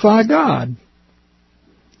glorify God,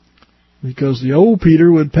 because the old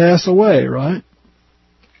Peter would pass away, right?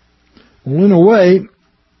 Well, in a way,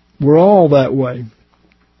 we're all that way.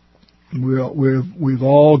 We've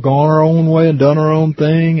all gone our own way and done our own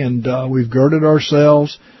thing, and we've girded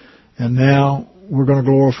ourselves, and now we're going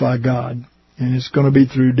to glorify God, and it's going to be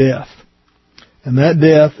through death. And that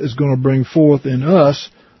death is going to bring forth in us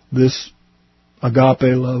this agape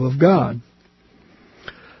love of God.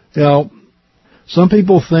 Now, some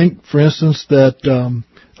people think, for instance, that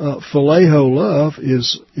phileo love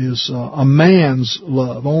is a man's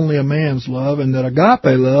love, only a man's love, and that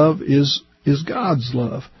agape love is God's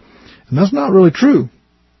love. And that's not really true.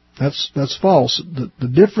 That's false. The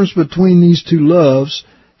difference between these two loves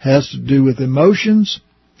has to do with emotions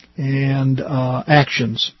and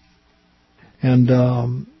actions. And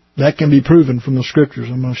that can be proven from the Scriptures.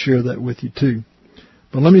 I'm going to share that with you too.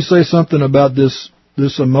 But let me say something about this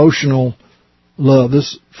emotional love,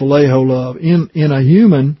 this phileo love. In a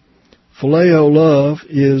human, phileo love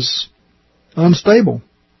is unstable.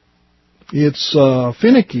 It's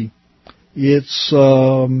finicky. It's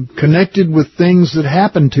connected with things that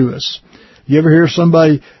happen to us. You ever hear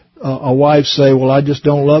somebody, a wife say, well, I just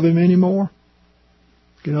don't love him anymore?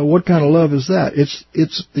 You know, what kind of love is that?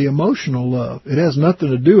 It's the emotional love. It has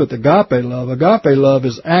nothing to do with agape love. Agape love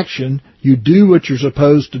is action. You do what you're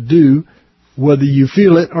supposed to do, whether you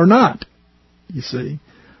feel it or not, you see.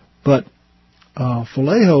 But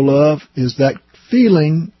phileo love is that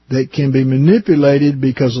feeling that can be manipulated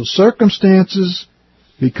because of circumstances,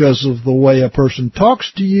 because of the way a person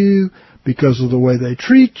talks to you, because of the way they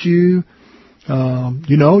treat you.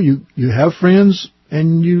 You have friends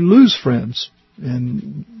and you lose friends.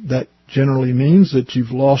 And that generally means that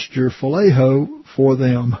you've lost your phileo for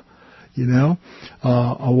them.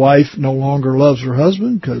 A wife no longer loves her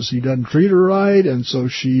husband because he doesn't treat her right, and so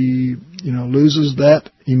she, loses that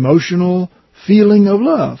emotional feeling of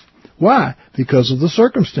love. Why? Because of the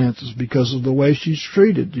circumstances, because of the way she's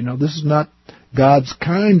treated. This is not God's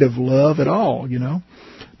kind of love at all,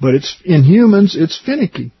 But in humans, it's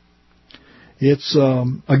finicky. It's,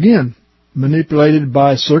 again, manipulated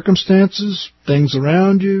by circumstances, things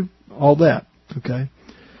around you, all that, okay?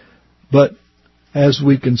 But as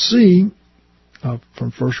we can see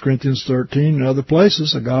from 1 Corinthians 13 and other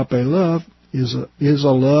places, agape love is a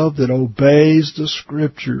love that obeys the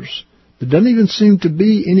Scriptures. There doesn't even seem to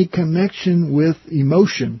be any connection with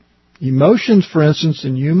emotion. Emotions, for instance,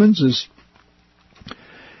 in humans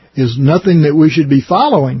is nothing that we should be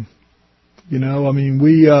following.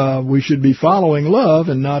 We should be following love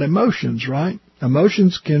and not emotions, right?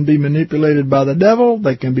 Emotions can be manipulated by the devil.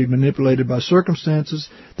 They can be manipulated by circumstances.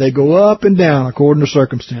 They go up and down according to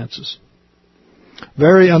circumstances.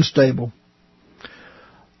 Very unstable.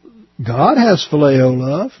 God has phileo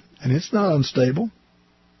love, and it's not unstable.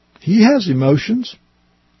 He has emotions,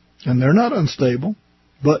 and they're not unstable.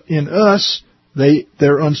 But in us,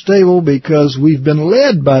 they're unstable because we've been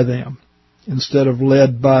led by them. Instead of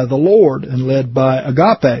led by the Lord and led by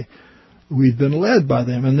agape, we've been led by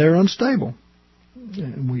them, and they're unstable.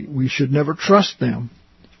 And we should never trust them.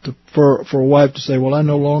 For a wife to say, well, I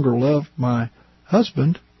no longer love my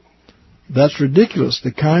husband, that's ridiculous.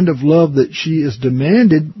 The kind of love that she is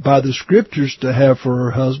demanded by the Scriptures to have for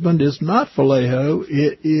her husband is not phileo,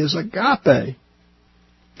 it is agape.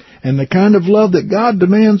 And the kind of love that God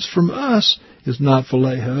demands from us is not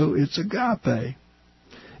phileo, it's agape.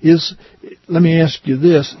 Let me ask you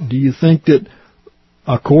this, do you think that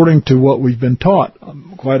according to what we've been taught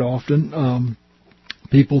quite often,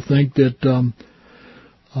 people think that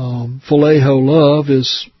phileo love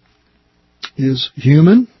is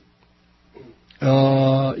human,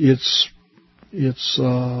 it's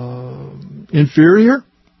inferior,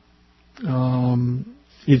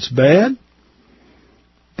 it's bad,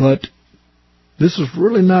 but this is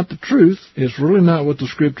really not the truth. It's really not what the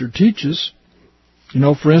Scripture teaches.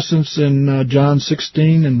 For instance, in John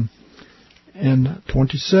 16 and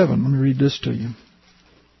 27, let me read this to you.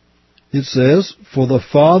 It says, for the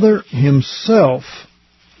Father Himself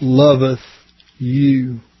loveth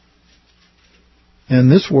you. And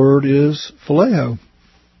this word is phileo.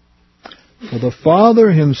 For the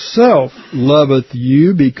Father Himself loveth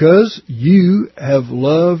you because you have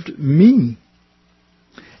loved me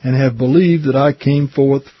and have believed that I came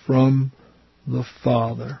forth from the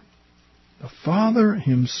Father. The Father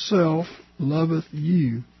Himself loveth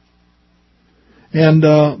you. And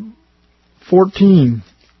 14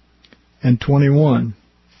 and 21.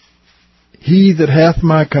 He that hath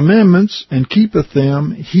my commandments and keepeth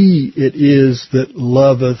them, he it is that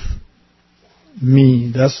loveth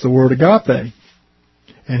me. That's the word agape.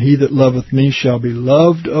 And he that loveth me shall be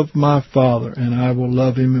loved of my Father, and I will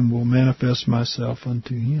love him and will manifest myself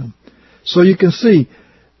unto him. So you can see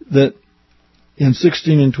that in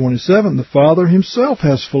 16 and 27, the Father Himself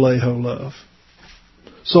has phileo love.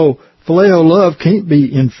 So phileo love can't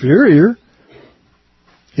be inferior.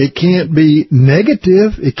 It can't be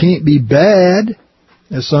negative. It can't be bad,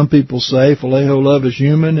 as some people say. Phileo love is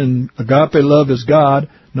human and agape love is God.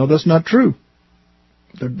 No, that's not true.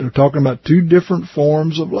 They're talking about two different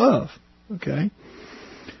forms of love. Okay?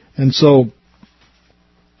 And so,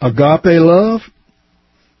 agape love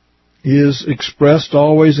is expressed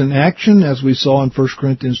always in action, as we saw in 1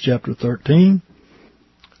 Corinthians chapter 13.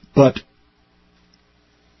 But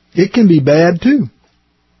it can be bad too.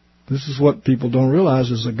 This is what people don't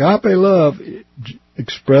realize, is agape love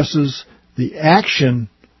expresses the action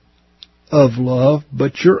of love,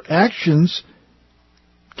 but your actions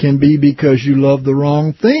can be because you love the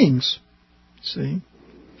wrong things. See?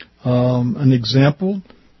 An example,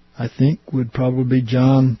 I think, would probably be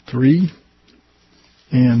John 3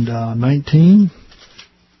 and 19.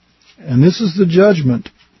 And this is the judgment,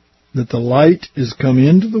 that the light is come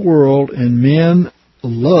into the world, and men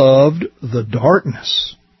loved the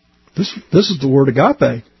darkness. This is the word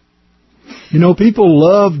agape. You know, people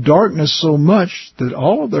love darkness so much that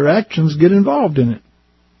all of their actions get involved in it.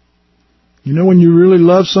 You know, when you really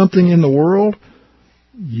love something in the world,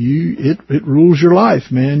 it rules your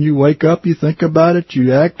life, man. You wake up, you think about it,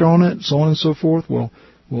 you act on it, so on and so forth. Well,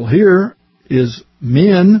 here is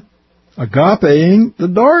men agapeing the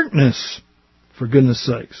darkness, for goodness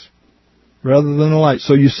sakes, rather than the light.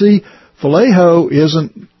 So you see, phileo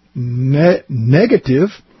isn't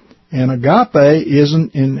negative, and agape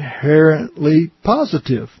isn't inherently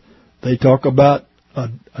positive. They talk about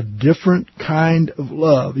a different kind of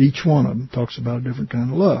love. Each one of them talks about a different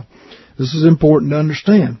kind of love. This is important to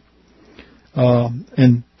understand.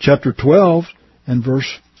 In chapter 12 and verse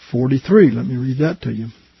 43, let me read that to you.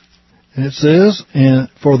 And it says, "And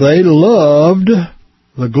for they loved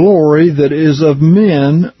the glory that is of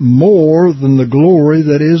men more than the glory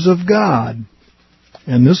that is of God."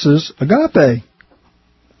 And this is agape.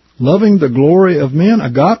 Loving the glory of men,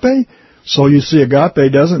 agape. So you see,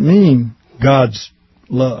 agape doesn't mean God's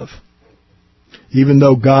love. Even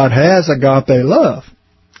though God has agape love,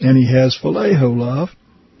 and He has phileo love,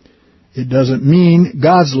 it doesn't mean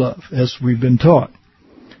God's love, as we've been taught.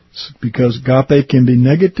 It's because agape can be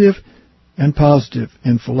negative and positive,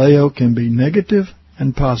 and phileo can be negative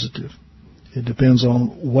and positive. It depends on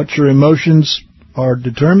what your emotions are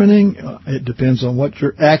determining. It depends on what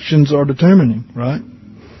your actions are determining, right?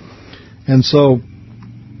 And so,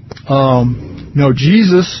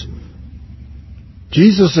 Jesus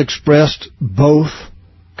expressed both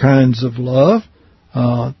kinds of love.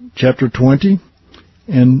 Chapter 20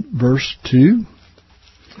 and verse 2,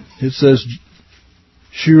 it says,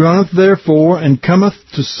 "She runneth therefore, and cometh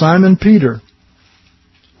to Simon Peter,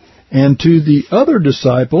 and to the other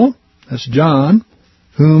disciple," that's John,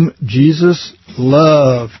 "whom Jesus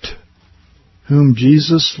loved." Whom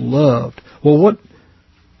Jesus loved. Well,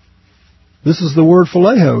 this is the word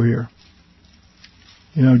phileo here.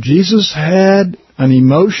 You know, Jesus had an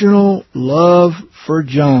emotional love for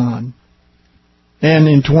John. And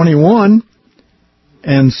in 21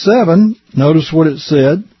 and 7, notice what it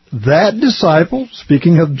said. "That disciple,"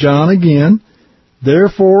 speaking of John again,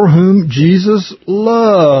 "therefore whom Jesus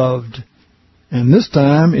loved." And this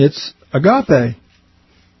time it's agape.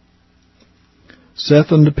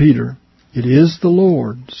 "Saith unto Peter, It is the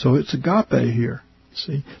Lord." So it's agape here.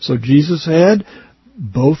 See? So Jesus had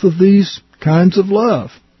both of these kinds of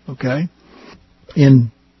love. Okay?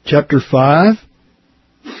 In chapter 5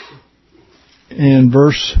 and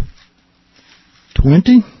verse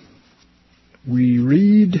 20, we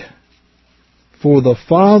read, "For the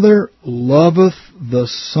Father loveth the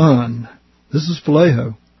Son." This is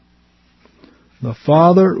phileo. "The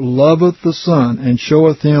Father loveth the Son, and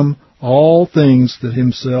showeth him all things that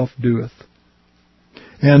himself doeth."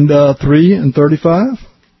 And 3 and 35,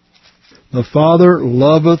 "The Father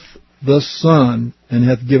loveth the Son, and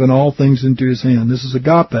hath given all things into his hand." This is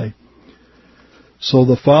agape. So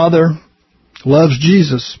the Father loves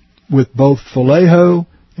Jesus with both phileo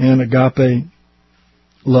and agape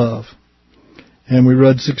love. And we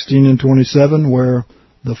read 16 and 27, where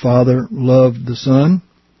the Father loved the Son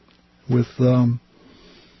with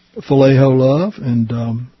phileo love.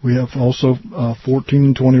 And we have also 14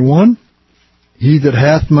 and 21. "He that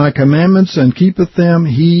hath my commandments and keepeth them,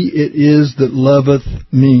 he it is that loveth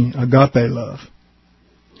me." Agape love.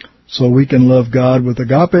 So we can love God with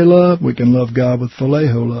agape love. We can love God with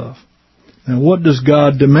phileo love. Now, what does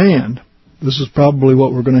God demand? This is probably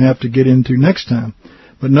what we're going to have to get into next time.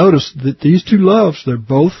 But notice that these two loves, they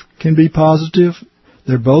both can be positive.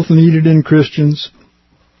 They're both needed in Christians.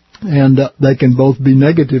 And they can both be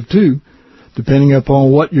negative too, depending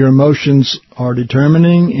upon what your emotions are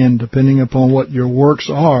determining and depending upon what your works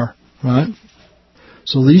are, right?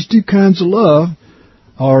 So these two kinds of love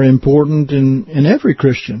are important in every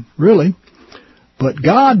Christian, really. But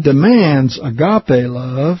God demands agape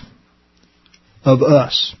love of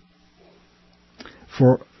us,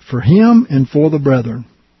 for Him and for the brethren.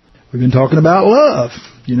 We've been talking about love,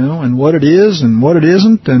 and what it is and what it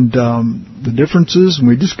isn't, and the differences. And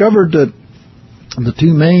we discovered that the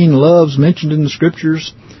two main loves mentioned in the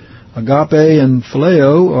Scriptures, agape and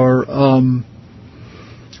phileo, are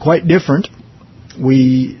quite different.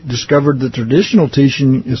 we discovered the traditional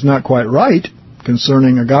teaching is not quite right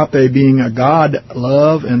concerning agape being a God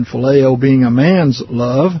love and phileo being a man's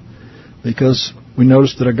love, because we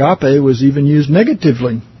noticed that agape was even used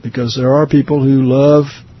negatively, because there are people who love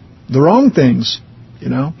the wrong things,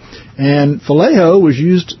 and phileo was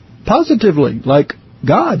used positively, like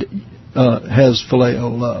God has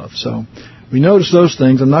phileo love. So we noticed those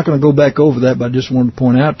things. I'm not going to go back over that, but I just wanted to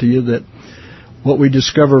point out to you that what we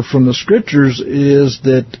discover from the Scriptures is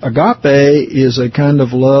that agape is a kind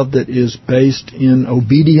of love that is based in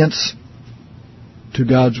obedience to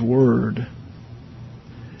God's Word.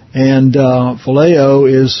 And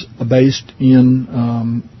phileo is based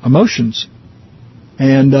in emotions.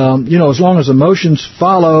 And, as long as emotions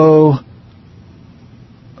follow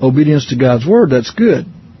obedience to God's Word, that's good.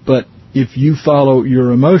 But if you follow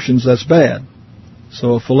your emotions, that's bad.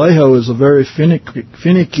 So phileo is a very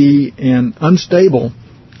finicky and unstable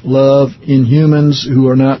love in humans who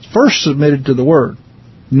are not first submitted to the Word.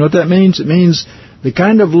 You know what that means? It means the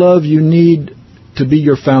kind of love you need to be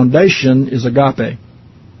your foundation is agape.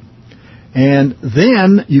 And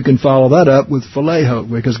then you can follow that up with phileo,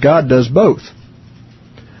 because God does both.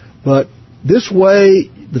 But this way,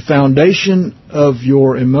 the foundation of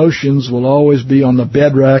your emotions will always be on the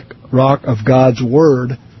bedrock of God's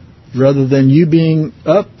Word, rather than you being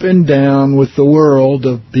up and down with the world,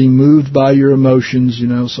 of being moved by your emotions,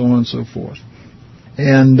 so on and so forth.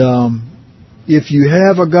 And if you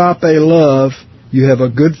have agape love, you have a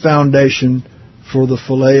good foundation for the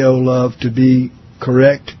phileo love to be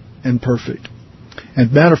correct and perfect.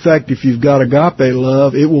 And matter of fact, if you've got agape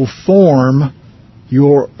love, it will form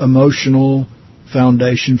your emotional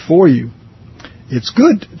foundation for you. It's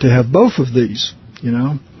good to have both of these,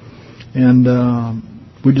 And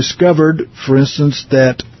we discovered, for instance,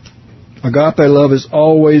 that agape love is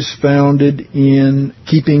always founded in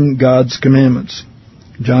keeping God's commandments.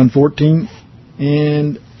 John 14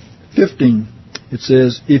 and 15. It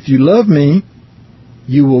says, "If you love me,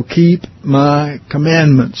 you will keep my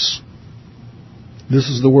commandments." This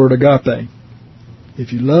is the word agape.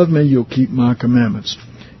 If you love me, you'll keep my commandments.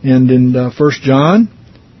 And in 1 John,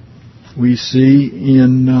 we see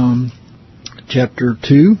in chapter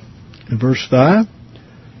 2 and verse 5,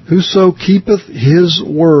 "Whoso keepeth his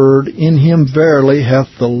word, in him verily hath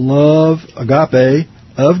the love, agape,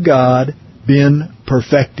 of God been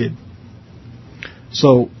perfected."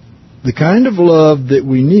 So, the kind of love that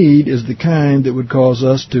we need is the kind that would cause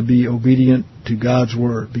us to be obedient to God's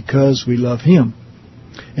Word, because we love Him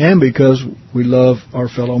and because we love our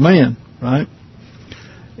fellow man, right?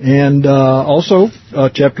 And also,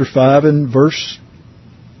 chapter 5 and verse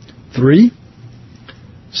 3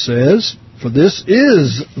 says, "For this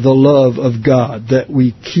is the love of God, that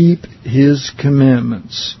we keep His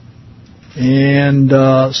commandments." And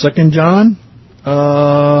 2 John,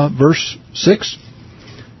 verse 6,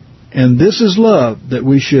 "And this is love, that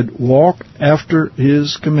we should walk after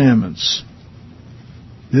His commandments."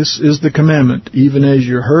 This is the commandment, even as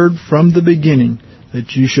you heard from the beginning,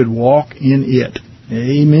 that you should walk in it.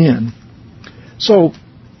 Amen. So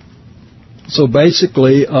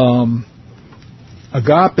basically,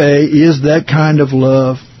 agape is that kind of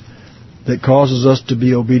love that causes us to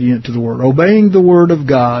be obedient to the Word. Obeying the Word of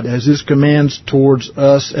God as His commands towards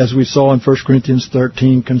us, as we saw in 1 Corinthians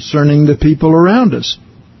 13, concerning the people around us.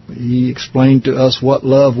 He explained to us what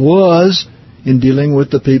love was in dealing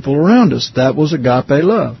with the people around us. That was agape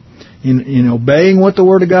love. In obeying what the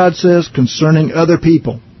Word of God says concerning other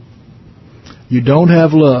people. You don't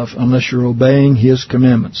have love unless you're obeying His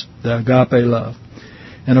commandments, the agape love.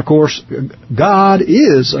 And of course, God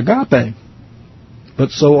is agape,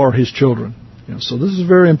 but so are His children. So this is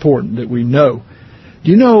very important that we know.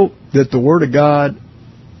 Do you know that the Word of God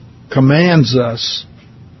commands us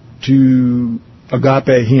to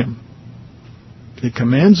agape Him? It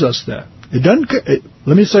commands us that. It doesn't.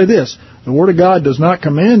 Let me say this: the Word of God does not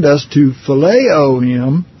command us to phileo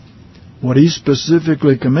Him. What He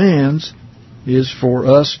specifically commands is for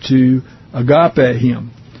us to agape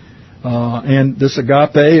Him. And this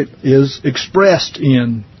agape is expressed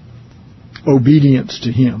in obedience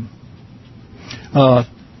to Him.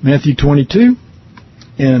 Matthew 22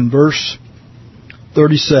 and verse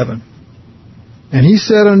 37. "And He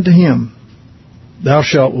said unto him, Thou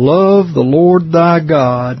shalt love the Lord thy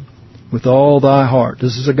God with all thy heart."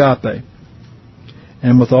 This is agape.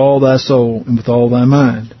 "And with all thy soul, and with all thy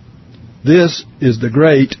mind. This is the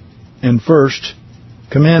great and first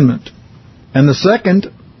commandment. And the second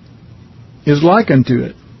is like unto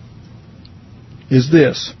it, is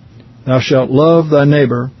this, Thou shalt love thy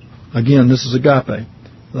neighbor." Again, this is agape.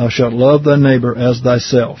 "Thou shalt love thy neighbor as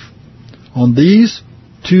thyself. On these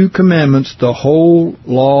two commandments the whole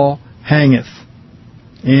law hangeth,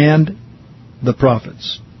 and the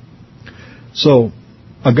prophets. So,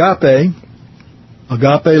 agape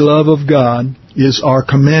love of God, is our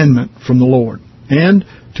commandment from the Lord. And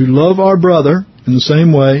to love our brother in the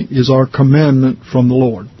same way is our commandment from the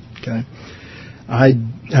Lord. Okay? I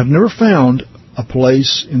have never found a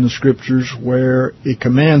place in the Scriptures where it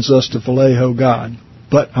commands us to phileo God.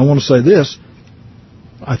 But I want to say this.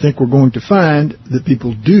 I think we're going to find that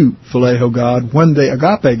people do phileo God when they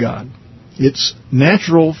agape God. It's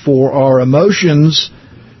natural for our emotions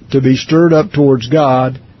to be stirred up towards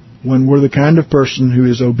God when we're the kind of person who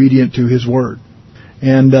is obedient to His Word.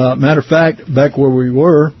 And matter of fact, back where we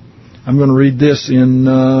were, I'm going to read this in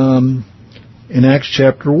Acts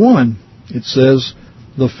chapter 1. It says,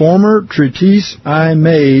 "The former treatise I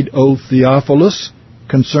made, O Theophilus,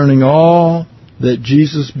 concerning all that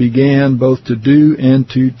Jesus began both to do and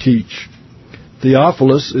to teach."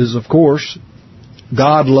 Theophilus is, of course,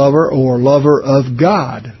 God lover or lover of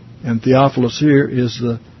God. And Theophilus here is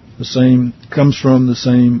the same, comes from the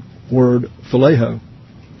same word phileo.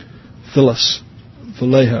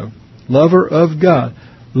 Phileo. Lover of God.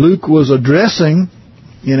 Luke was addressing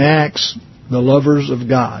in Acts the lovers of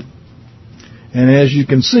God. And as you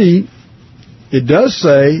can see, it does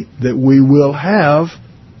say that we will have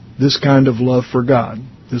this kind of love for God,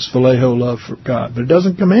 this phileo love for God. But it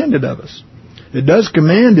doesn't command it of us. It does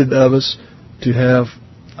command it of us to have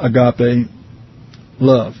agape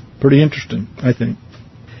love. Pretty interesting, I think.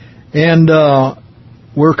 And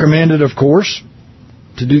we're commanded, of course,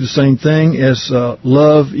 to do the same thing as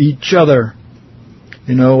love each other.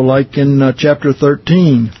 You know, like in chapter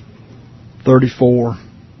 13, 34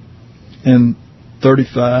 and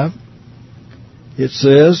 35, it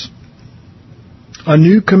says, "A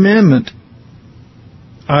new commandment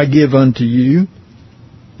I give unto you,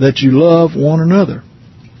 that you love one another,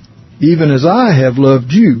 even as I have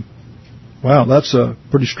loved you." Wow, that's a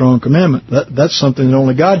pretty strong commandment. That's something that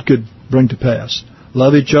only God could bring to pass.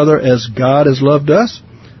 Love each other as God has loved us.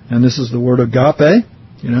 And this is the word agape,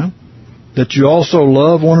 that you also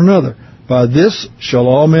love one another. "By this shall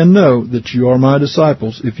all men know that you are my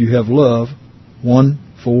disciples, if you have love one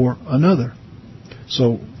for another."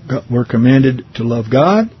 So we're commanded to love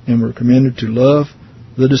God, and we're commanded to love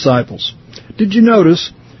the disciples. Did you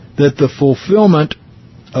notice that the fulfillment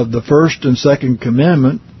of the first and second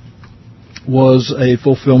commandment was a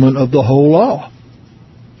fulfillment of the whole law?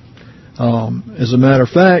 As a matter of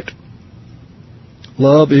fact,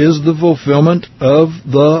 love is the fulfillment of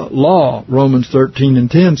the law. Romans 13 and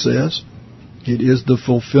 10 says, it is the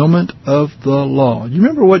fulfillment of the law. You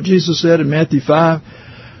remember what Jesus said in Matthew 5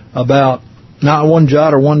 about not one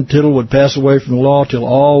jot or one tittle would pass away from the law till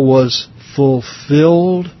all was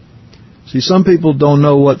fulfilled? See, some people don't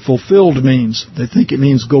know what fulfilled means. They think it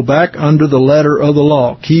means go back under the letter of the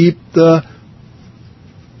law. Keep the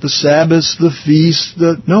Sabbaths, the feasts.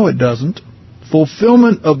 No, it doesn't.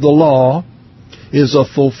 Fulfillment of the law is a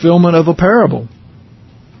fulfillment of a parable.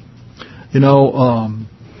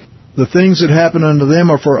 The things that happen unto them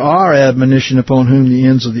are for our admonition, upon whom the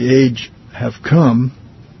ends of the age have come,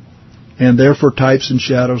 and therefore types and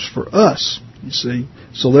shadows for us, you see.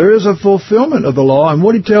 So there is a fulfillment of the law, and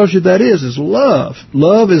what he tells you that is love.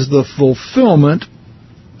 Love is the fulfillment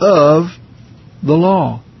of the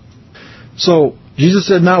law. So Jesus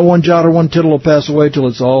said not one jot or one tittle will pass away till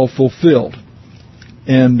it's all fulfilled.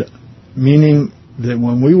 And meaning that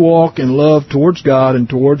when we walk in love towards God and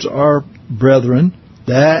towards our brethren,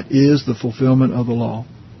 that is the fulfillment of the law.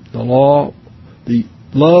 The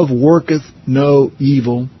love worketh no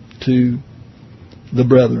evil to the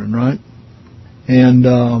brethren, right? And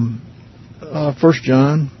 1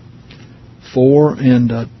 John 4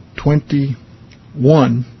 and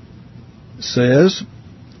 21 says,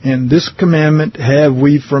 "And this commandment have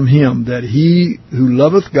we from him, that he who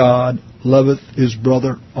loveth God loveth his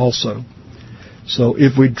brother also." So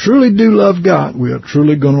if we truly do love God, we are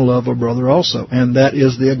truly going to love our brother also. And that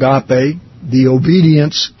is the agape, the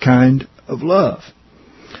obedience kind of love.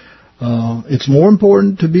 It's more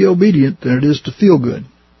important to be obedient than it is to feel good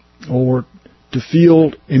or to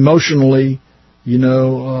feel emotionally,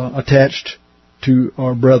 attached to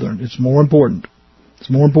our brethren. It's more important. It's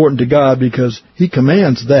more important to God because He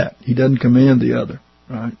commands that. He doesn't command the other,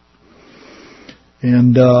 right?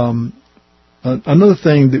 And another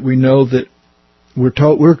thing that we know that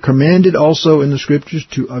we're commanded also in the Scriptures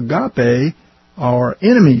to agape our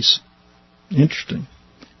enemies. Interesting.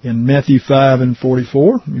 In Matthew 5 and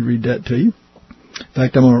 44, let me read that to you. In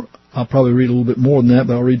fact, I'll probably read a little bit more than that,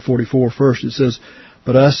 but I'll read 44 first. It says,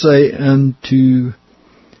 "But I say unto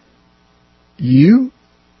you,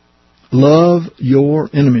 Love your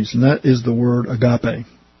enemies, and that is the word agape.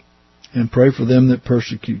 And pray for them that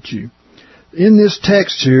persecute you. In this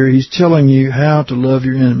text here, he's telling you how to love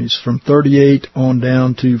your enemies from 38 on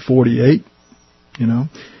down to 48.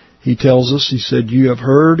 He tells us, he said, you have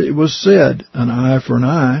heard it was said, an eye for an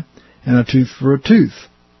eye and a tooth for a tooth.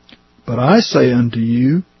 But I say unto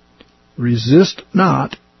you, resist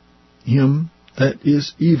not him that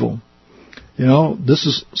is evil. This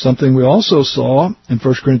is something we also saw in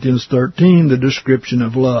 1 Corinthians 13, the description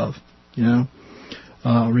of love.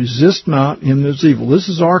 Resist not him that is evil. This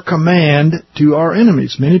is our command to our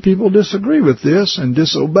enemies. Many people disagree with this and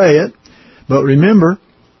disobey it. But remember,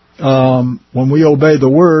 when we obey the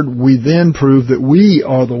word, we then prove that we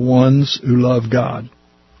are the ones who love God.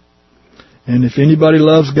 And if anybody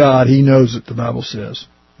loves God, he knows it, the Bible says.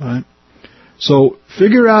 Right? So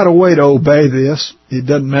figure out a way to obey this. It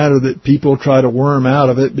doesn't matter that people try to worm out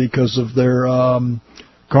of it because of their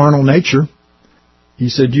carnal nature. He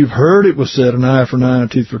said, you've heard it was said, an eye for an eye and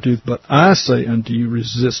a tooth for a tooth, but I say unto you,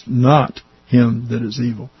 resist not him that is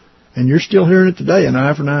evil. And you're still hearing it today, an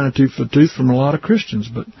eye for an eye and a tooth for a tooth from a lot of Christians.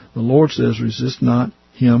 But the Lord says, resist not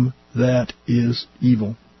him that is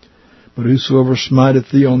evil. But whosoever smiteth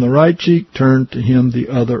thee on the right cheek, turn to him the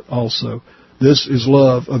other also. This is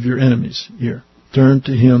love of your enemies here. Turn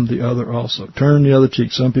to him the other also. Turn the other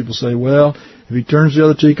cheek. Some people say, well, if he turns the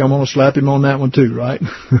other cheek, I'm going to slap him on that one too, right?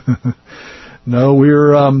 No,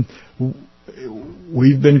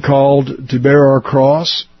 we've been called to bear our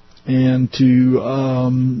cross and to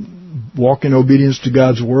walk in obedience to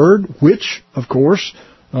God's word, which, of course,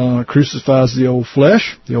 crucifies the old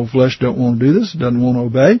flesh. The old flesh don't want to do this, doesn't want to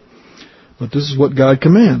obey. But this is what God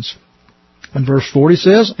commands. And verse 40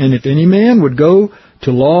 says, and if any man would go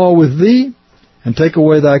to law with thee, and take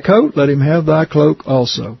away thy coat, let him have thy cloak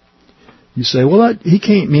also. You say, well, he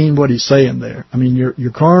can't mean what he's saying there. I mean,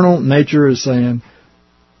 your carnal nature is saying,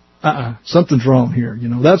 something's wrong here.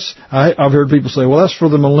 I've heard people say, well, that's for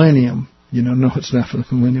the millennium. No, it's not for the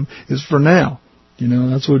millennium. It's for now.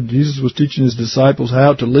 That's what Jesus was teaching his disciples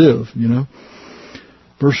how to live,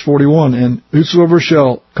 Verse 41, and whosoever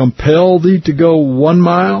shall compel thee to go 1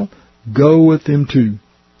 mile, go with him 2.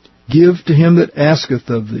 Give to him that asketh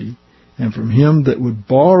of thee, and from him that would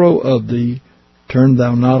borrow of thee, turn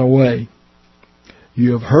thou not away.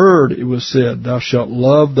 You have heard it was said, thou shalt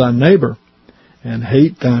love thy neighbor, and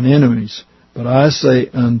hate thine enemies. But I say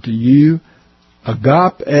unto you,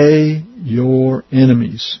 agape your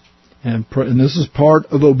enemies. And this is part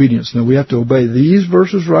of obedience. Now we have to obey these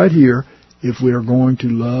verses right here if we are going to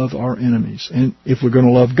love our enemies. And if we're going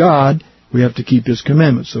to love God, we have to keep his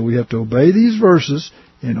commandments. So we have to obey these verses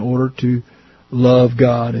in order to love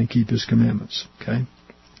God and keep his commandments. Okay?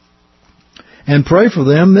 And pray for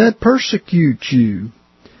them that persecute you,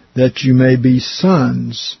 that you may be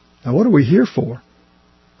sons. Now what are we here for?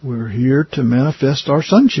 We're here to manifest our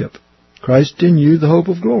sonship. Christ in you, the hope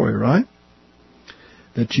of glory, right?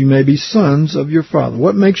 That you may be sons of your Father.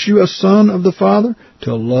 What makes you a son of the Father?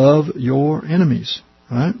 To love your enemies,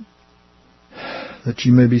 right? That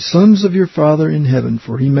you may be sons of your Father in heaven,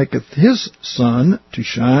 for he maketh his sun to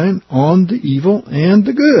shine on the evil and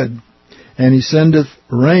the good, and he sendeth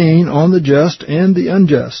rain on the just and the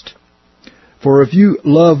unjust. For if you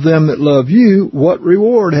love them that love you, what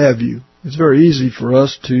reward have you? It's very easy for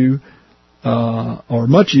us to, or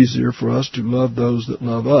much easier for us to love those that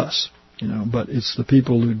love us. But it's the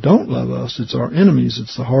people who don't love us, it's our enemies,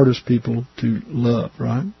 it's the hardest people to love,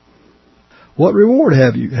 right? What reward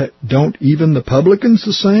have you? Don't even the publicans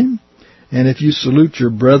the same? And if you salute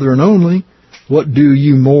your brethren only, what do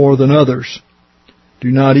you more than others?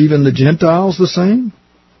 Do not even the Gentiles the same?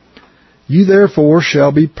 You therefore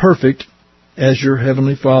shall be perfect as your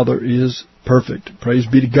heavenly Father is perfect. Praise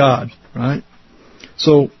be to God, right?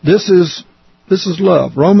 So this is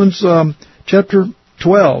love. Romans chapter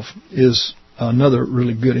 12 is another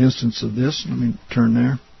really good instance of this. Let me turn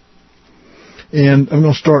there. And I'm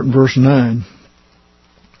going to start in verse 9.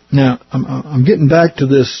 Now, I'm getting back to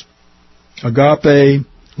this agape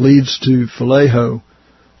leads to phileo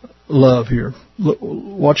love here.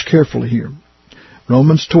 Watch carefully here.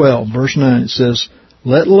 Romans 12, verse 9, it says,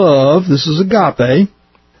 let love, this is agape,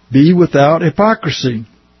 be without hypocrisy.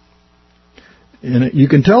 And you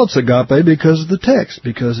can tell it's agape because of the text,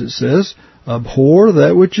 because it says, abhor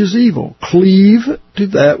that which is evil. Cleave to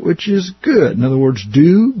that which is good. In other words,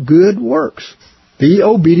 do good works. Be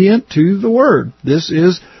obedient to the word. This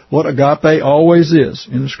is what agape always is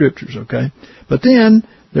in the scriptures, okay? But then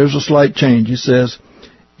there's a slight change. He says,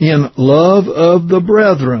 in love of the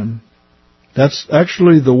brethren. That's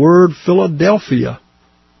actually the word Philadelphia.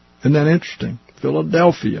 Isn't that interesting?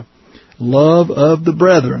 Philadelphia. love of the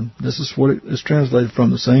brethren. This is what it is translated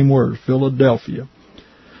from, the same word, Philadelphia.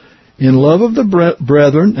 In love of the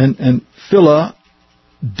brethren, and Philadelphia,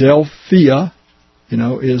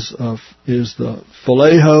 is the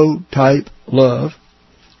phileo type love.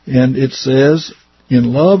 And it says,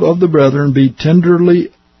 in love of the brethren, be tenderly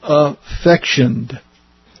affectioned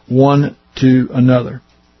one to another.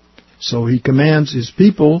 So he commands his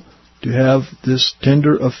people to have this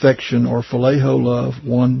tender affection or phileo love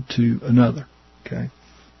one to another. Okay.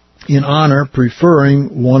 In honor,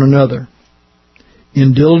 preferring one another.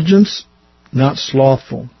 In diligence, not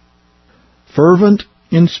slothful. Fervent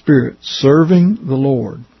in spirit, serving the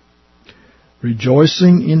Lord.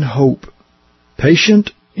 Rejoicing in hope.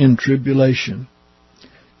 Patient in tribulation.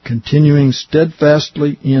 Continuing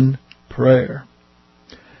steadfastly in prayer.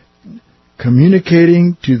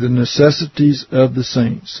 Communicating to the necessities of the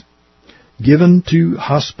saints. Given to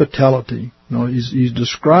hospitality. Now, he's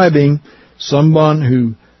describing someone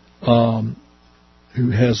who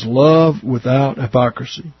has love without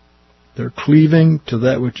hypocrisy. They're cleaving to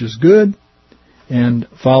that which is good, and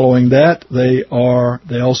following that, they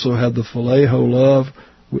also have the phileo love,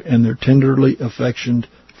 and they're tenderly affectioned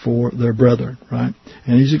for their brethren, right?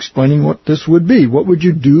 And he's explaining what this would be. What would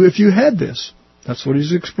you do if you had this? That's what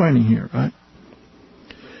he's explaining here, right?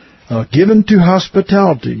 Given to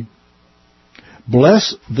hospitality.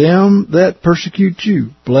 Bless them that persecute you.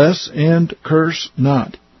 Bless and curse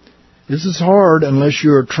not. This is hard unless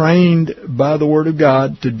you are trained by the Word of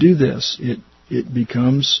God to do this. It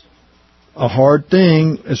becomes a hard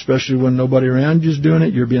thing, especially when nobody around you is doing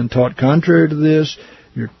it. You're being taught contrary to this.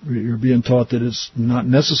 You're being taught that it's not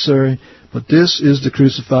necessary. But this is the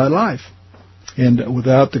crucified life. And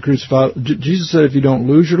without the crucified... Jesus said if you don't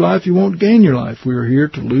lose your life, you won't gain your life. We are here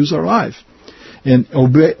to lose our life. And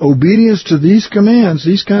obedience to these commands,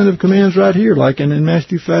 these kind of commands right here, like in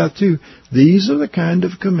Matthew 5:2, these are the kind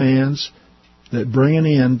of commands that bring an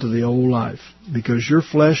end to the old life. Because your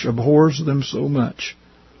flesh abhors them so much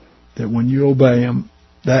that when you obey them,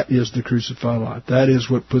 that is the crucified life. That is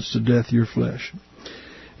what puts to death your flesh.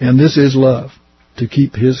 And this is love, to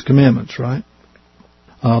keep His commandments, right?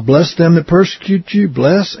 Bless them that persecute you,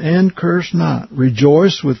 bless and curse not.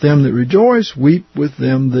 Rejoice with them that rejoice, weep with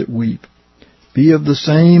them that weep. Be of the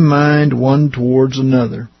same mind one towards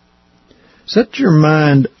another. Set your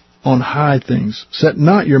mind on high things. Set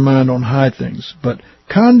not your mind on high things, but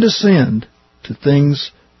condescend to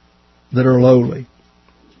things that are lowly.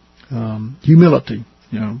 Humility,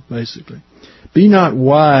 basically. Be not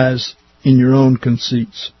wise in your own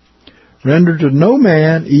conceits. Render to no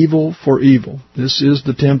man evil for evil. This is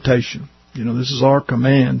the temptation. This is our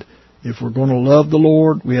command. If we're going to love the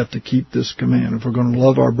Lord, we have to keep this command. If we're going to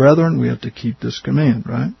love our brethren, we have to keep this command,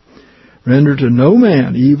 right? Render to no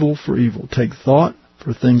man evil for evil. Take thought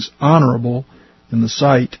for things honorable in the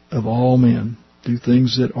sight of all men. Do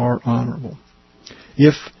things that are honorable.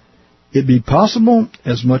 If it be possible,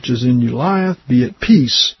 as much as in you lieth, be at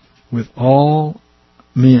peace with all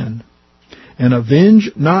men. And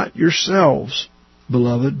avenge not yourselves,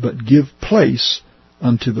 beloved, but give place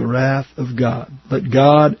unto the wrath of God. Let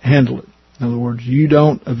God handle it. In other words, you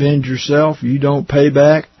don't avenge yourself, you don't pay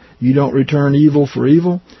back, you don't return evil for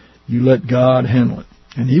evil, you let God handle it.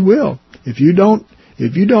 And He will. If you don't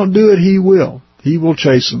do it, He will. He will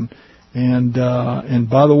chasten. And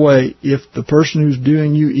by the way, if the person who's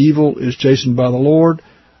doing you evil is chastened by the Lord,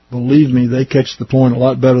 believe me, they catch the point a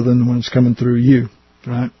lot better than when it's coming through you.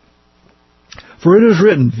 Right? For it is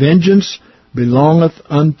written, vengeance belongeth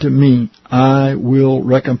unto me, I will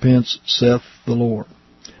recompense, saith the Lord.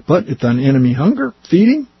 But if thine enemy hunger, feed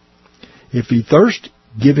him. If he thirst,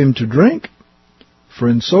 give him to drink. For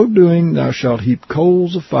in so doing thou shalt heap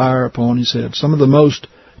coals of fire upon his head. Some of the most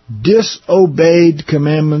disobeyed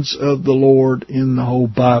commandments of the Lord in the whole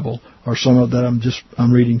Bible are some of that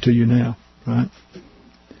I'm reading to you now. Right?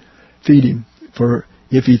 Feed him. For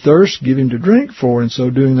if he thirst, give him to drink, for in so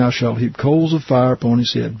doing thou shalt heap coals of fire upon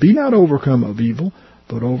his head. Be not overcome of evil,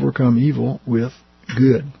 but overcome evil with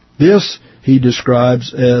good. This he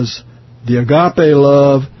describes as the agape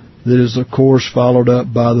love that is, of course, followed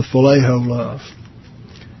up by the phileo love.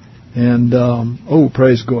 And,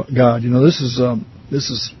 praise God. This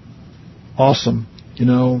is awesome,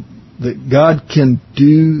 that God can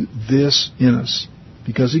do this in us,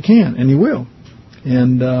 because He can, and He will.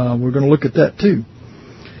 And we're going to look at that too.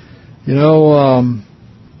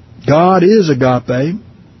 God is agape,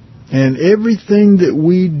 and everything that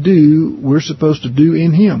we do, we're supposed to do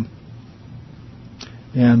in Him.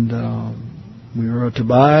 And we are to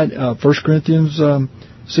abide. 1 Corinthians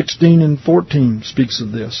 16 and 14 speaks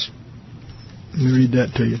of this. Let me read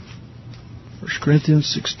that to you. 1 Corinthians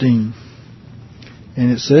 16.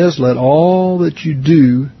 And it says, let all that you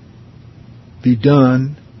do be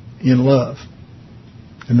done in love.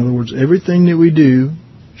 In other words, everything that we do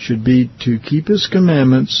should be to keep His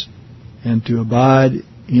commandments and to abide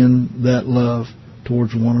in that love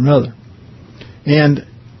towards one another. And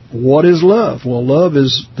what is love? Well, love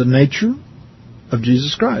is the nature of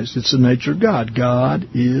Jesus Christ. It's the nature of God. God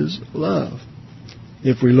is love.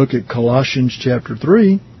 If we look at Colossians chapter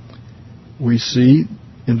 3, we see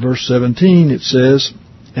in verse 17 it says,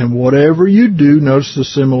 and whatever you do, notice the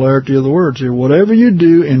similarity of the words here, whatever you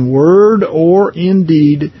do in word or in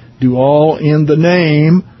deed, do all in the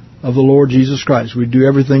name of the Lord Jesus Christ. We do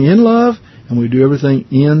everything in love, and we do everything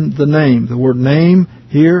in the name. The word name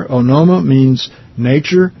here, onoma, means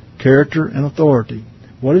nature, character, and authority.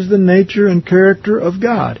 What is the nature and character of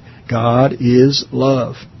God? God is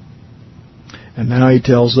love. And now He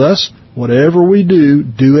tells us, whatever we do,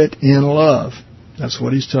 do it in love. That's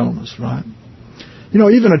what He's telling us, right? You know,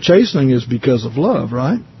 even a chastening is because of love,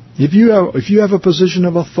 right? If you have a position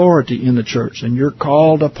of authority in the church and you're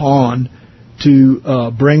called upon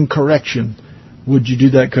to bring correction, would you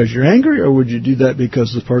do that because you're angry, or would you do that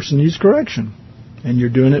because the person needs correction? And you're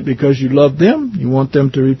doing it because you love them, you want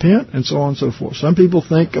them to repent, and so on and so forth. Some people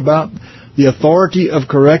think about the authority of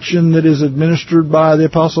correction that is administered by the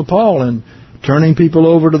Apostle Paul and turning people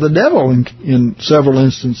over to the devil in several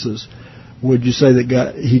instances. Would you say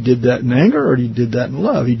that he did that in anger, or he did that in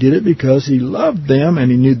love? He did it because he loved them,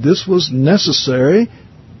 and he knew this was necessary.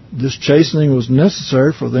 This chastening was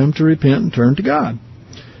necessary for them to repent and turn to God.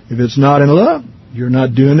 If it's not in love, you're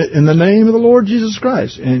not doing it in the name of the Lord Jesus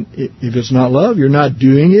Christ. And if it's not love, you're not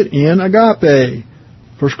doing it in agape.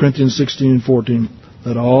 1 Corinthians 16 and 14.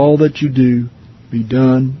 Let all that you do be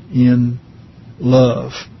done in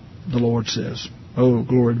love, the Lord says. Oh,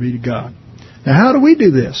 glory be to God. Now, how do we do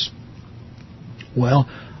this? Well,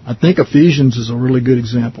 I think Ephesians is a really good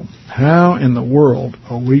example. How in the world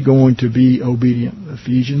are we going to be obedient?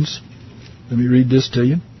 Ephesians, let me read this to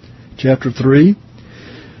you. Chapter 3,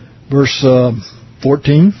 verse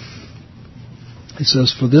 14. It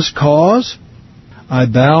says, for this cause I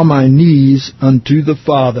bow my knees unto the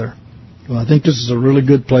Father. Well, I think this is a really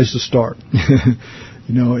good place to start.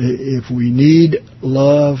 You know, if we need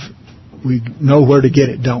love, we know where to get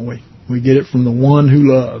it, don't we? We get it from the one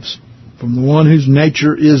who loves. From the one whose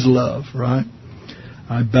nature is love, right?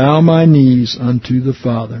 I bow my knees unto the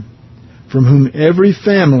Father, from whom every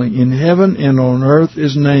family in heaven and on earth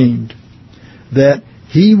is named, that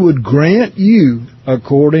He would grant you,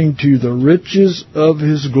 according to the riches of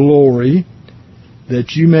His glory,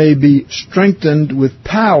 that you may be strengthened with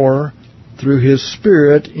power through His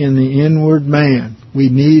Spirit in the inward man. We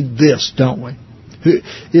need this, don't we?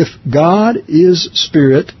 If God is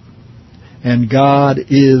Spirit, and God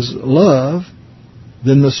is love,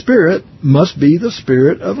 then the Spirit must be the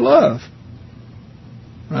Spirit of love.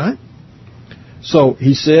 Right? So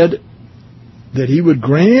He said that He would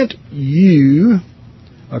grant you,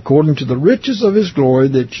 according to the riches of His glory,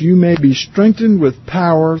 that you may be strengthened with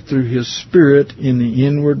power through His Spirit in the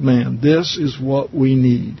inward man. This is what we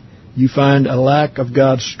need. You find a lack of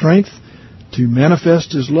God's strength to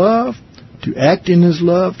manifest His love, to act in His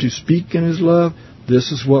love, to speak in His love.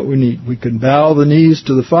 This is what we need. We can bow the knees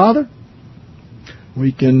to the Father.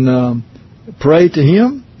 We can pray to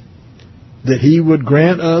Him that He would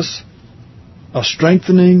grant us a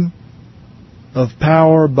strengthening of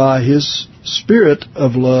power by His Spirit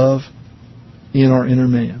of love in our inner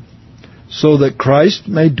man, so that Christ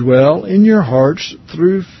may dwell in your hearts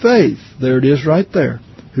through faith. There it is right there.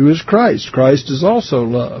 Who is Christ? Christ is also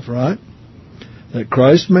love, right? That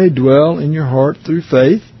Christ may dwell in your heart through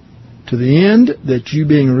faith, to the end that you,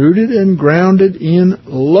 being rooted and grounded in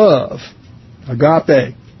love,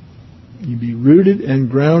 agape, you be rooted and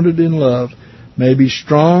grounded in love, may be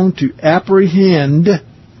strong to apprehend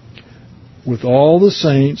with all the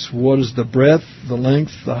saints what is the breadth, the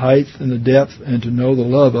length, the height, and the depth, and to know the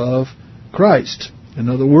love of Christ. In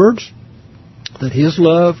other words, that His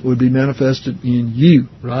love would be manifested in you,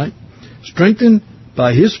 right? Strengthened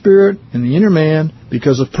by His Spirit in the inner man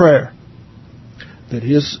because of prayer. That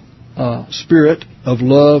His Spirit of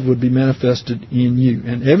love would be manifested in you.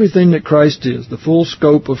 And everything that Christ is, the full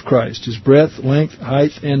scope of Christ, His breadth, length,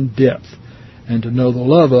 height, and depth. And to know the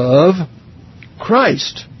love of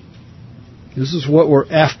Christ. This is what we're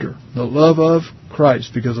after. The love of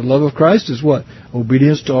Christ. Because the love of Christ is what?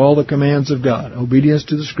 Obedience to all the commands of God. Obedience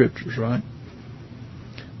to the Scriptures, right?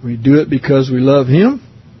 We do it because we love Him.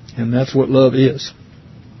 And that's what love is.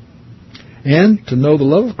 And to know the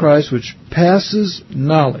love of Christ which passes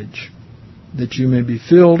knowledge, that you may be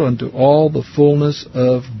filled unto all the fullness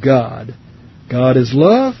of God. God is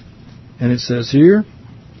love, And it says here,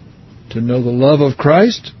 to know the love of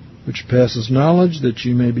Christ, which passes knowledge, that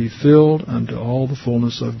you may be filled unto all the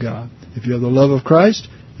fullness of God. If you have the love of Christ,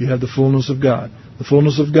 you have the fullness of God. The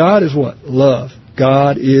fullness of God is what? Love.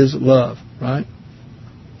 God is love, right?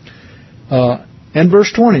 And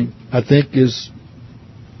verse 20, I think, is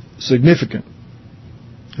significant.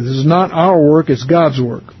 This is not our work, it's God's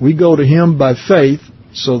work. We go to Him by faith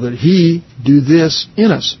so that He do this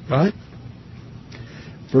in us, right?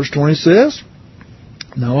 Verse 20 says,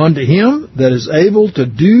 now unto Him that is able to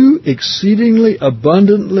do exceedingly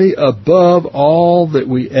abundantly above all that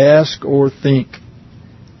we ask or think.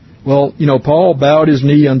 Well, Paul bowed his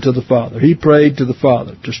knee unto the Father. He prayed to the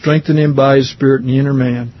Father to strengthen him by His Spirit in the inner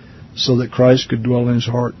man so that Christ could dwell in his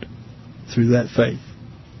heart through that faith.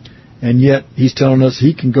 And yet, he's telling us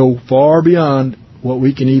He can go far beyond what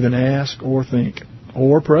we can even ask or think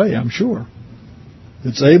or pray, I'm sure.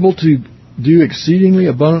 It's able to do exceedingly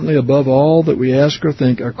abundantly above all that we ask or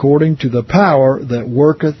think according to the power that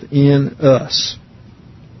worketh in us.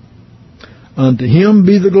 Unto Him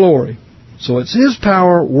be the glory. So it's His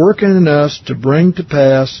power working in us to bring to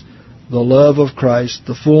pass the love of Christ,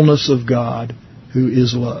 the fullness of God, who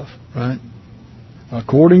is love, right?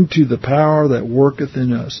 According to the power that worketh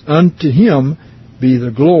in us. Unto Him be the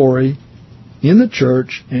glory in the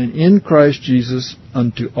church and in Christ Jesus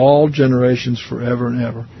unto all generations forever and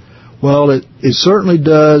ever. Well, it certainly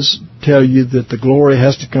does tell you that the glory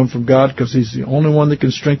has to come from God because He's the only one that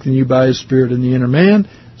can strengthen you by His Spirit in the inner man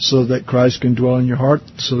so that Christ can dwell in your heart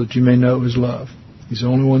so that you may know His love. He's the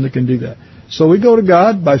only one that can do that. So we go to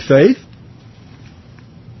God by faith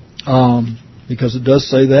because it does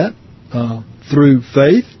say that. Through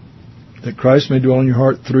faith, that Christ may dwell in your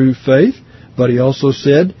heart through faith. But He also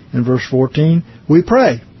said in verse 14, we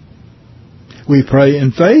pray. We pray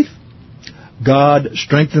in faith. God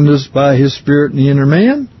strengthens us by His Spirit in the inner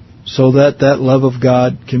man so that that love of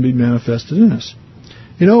God can be manifested in us.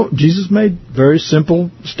 Jesus made very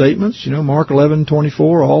simple statements. Mark 11:24,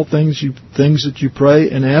 all things that you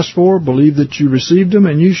pray and ask for, believe that you received them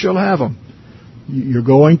and you shall have them. You're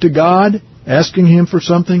going to God, asking Him for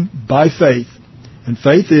something by faith. And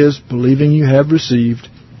faith is believing you have received,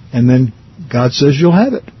 and then God says you'll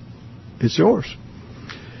have it. It's yours.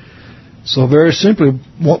 So very simply,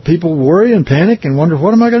 what people worry and panic and wonder,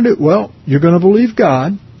 what am I going to do? Well, you're going to believe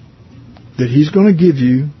God that He's going to give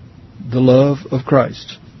you the love of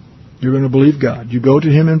Christ. You're going to believe God. You go to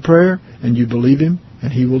Him in prayer, and you believe Him,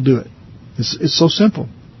 and He will do it. It's so simple.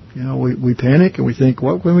 We panic, and we think,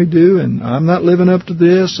 what can we do? And I'm not living up to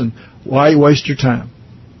this, and why waste your time?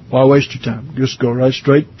 Why waste your time? Just go right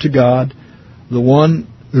straight to God, the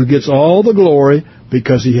one who gets all the glory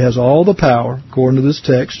because He has all the power, according to this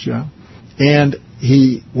text, and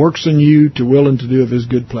He works in you to will and to do of His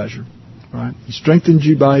good pleasure. Right? He strengthens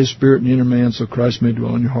you by His Spirit in the inner man so Christ may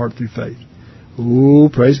dwell in your heart through faith. Ooh,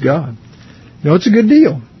 praise God. It's a good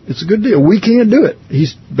deal. It's a good deal. We can't do it.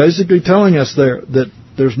 He's basically telling us there that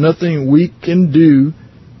there's nothing we can do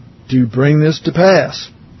to bring this to pass.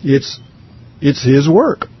 It's His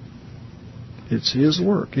work. It's His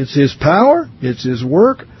work. It's His power. It's His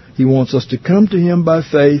work. He wants us to come to Him by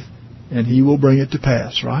faith, and He will bring it to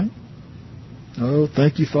pass, right? Oh,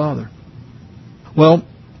 thank you, Father. Well,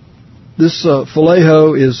 this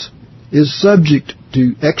phileo is subject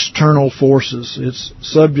to external forces. It's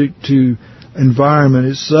subject to environment.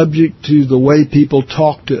 It's subject to the way people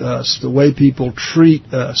talk to us, the way people treat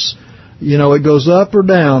us. It goes up or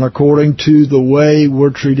down according to the way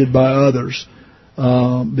we're treated by others,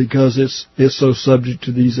 because it's so subject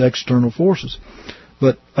to these external forces.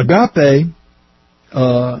 But agape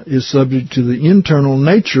is subject to the internal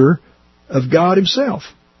nature of God Himself.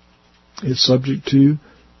 It's subject to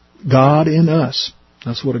God in us.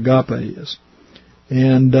 That's what agape is.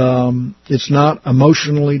 And it's not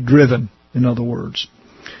emotionally driven, in other words.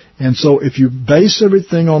 And so if you base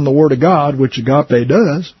everything on the Word of God, which agape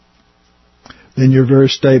does, then you're very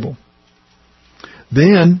stable.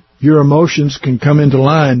 Then your emotions can come into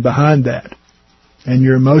line behind that, and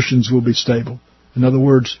your emotions will be stable. In other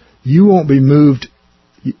words, you won't be moved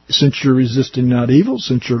since you're resisting not evil,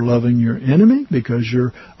 since you're loving your enemy because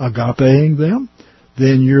you're agapeing them.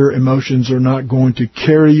 Then your emotions are not going to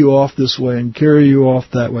carry you off this way and carry you off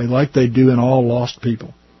that way like they do in all lost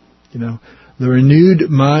people. The renewed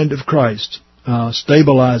mind of Christ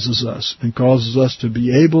stabilizes us and causes us to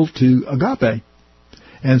be able to agape.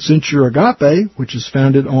 And since you're agape, which is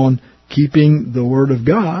founded on keeping the Word of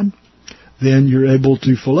God, then you're able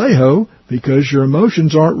to phileo because your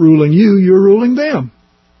emotions aren't ruling you, you're ruling them.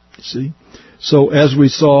 See? So as we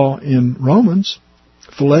saw in Romans,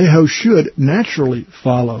 phileo should naturally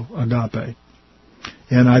follow agape.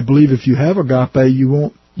 And I believe if you have agape, you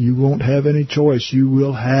won't have any choice. You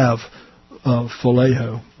will have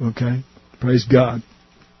phileo. Okay? Praise God.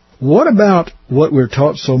 What about what we're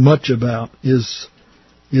taught so much about? Is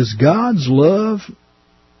God's love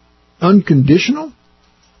unconditional?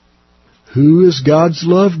 Who is God's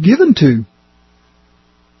love given to?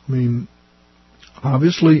 I mean,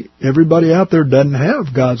 obviously everybody out there doesn't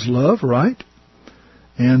have God's love, right?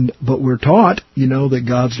 But we're taught, that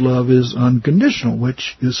God's love is unconditional,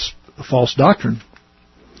 which is a false doctrine.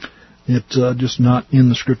 It's just not in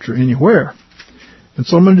the Scripture anywhere. And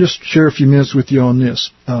so I'm going to just share a few minutes with you on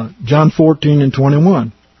this. John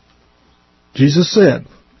 14:21. Jesus said,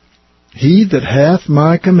 He that hath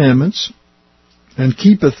my commandments and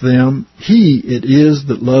keepeth them, he it is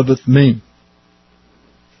that loveth me.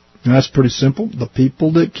 Now, that's pretty simple. The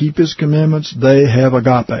people that keep His commandments, they have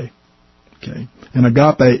agape. Okay? And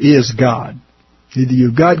agape is God. Either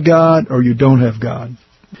you've got God or you don't have God.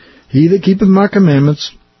 He that keepeth my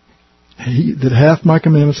commandments, he that hath my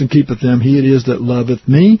commandments and keepeth them, he it is that loveth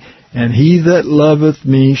me, and he that loveth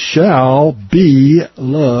me shall be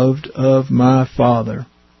loved of my Father.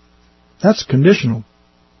 That's conditional.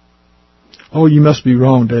 Oh, you must be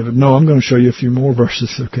wrong, David. No, I'm going to show you a few more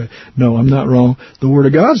verses. Okay. No, I'm not wrong. The Word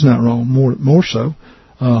of God's not wrong, more so.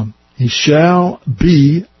 He shall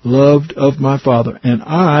be loved of my Father, and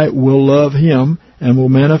I will love him and will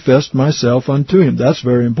manifest myself unto him. That's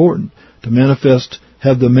very important. To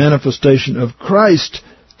have the manifestation of Christ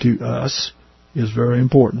to us is very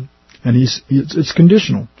important. And it's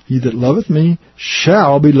conditional. He that loveth me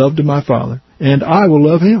shall be loved of my Father, and I will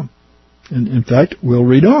love him. And in fact, we'll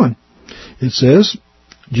read on. It says,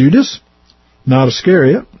 Judas, not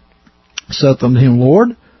Iscariot, saith unto him,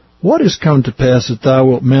 Lord, what is come to pass that thou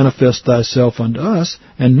wilt manifest thyself unto us,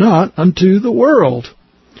 and not unto the world?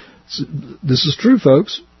 This is true,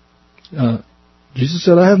 folks. Jesus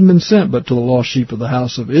said, I haven't been sent but to the lost sheep of the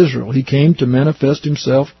house of Israel. He came to manifest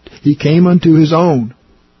himself. He came unto his own,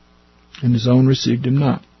 and his own received him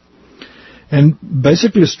not. And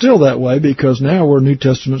basically it's still that way, because now we're New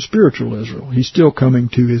Testament spiritual Israel. He's still coming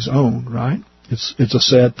to his own, right? It's a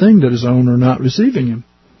sad thing that his own are not receiving him.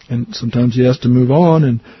 And sometimes he has to move on,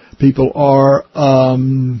 and people are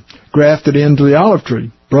grafted into the olive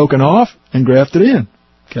tree, broken off and grafted in.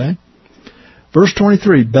 Okay? Verse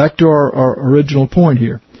 23, back to our original point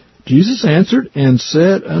here. Jesus answered and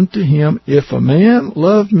said unto him, If a man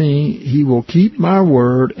love me, he will keep my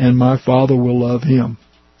word, and my Father will love him.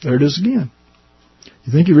 There it is again.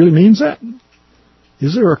 You think he really means that?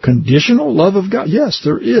 Is there a conditional love of God? Yes,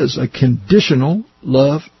 there is a conditional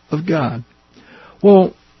love of God.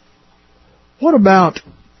 Well, what about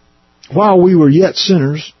while we were yet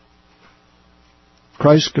sinners,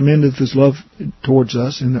 Christ commendeth his love towards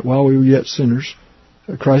us, in that while we were yet sinners,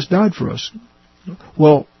 Christ died for us.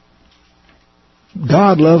 Well,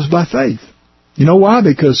 God loves by faith. You know why?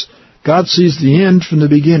 Because God sees the end from the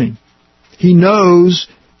beginning. He knows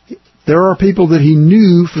there are people that he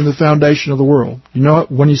knew from the foundation of the world. You know,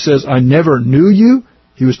 when he says, I never knew you,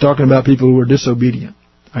 he was talking about people who were disobedient.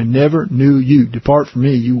 I never knew you. Depart from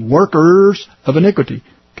me, you workers of iniquity.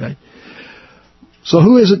 Okay. So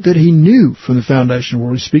who is it that he knew from the foundation of the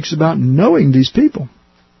world? He speaks about knowing these people.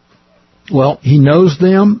 Well, he knows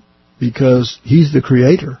them because he's the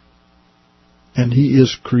creator. And he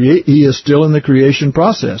is still in the creation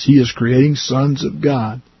process. He is creating sons of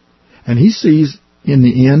God. And he sees in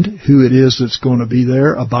the end who it is that's going to be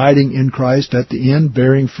there, abiding in Christ at the end,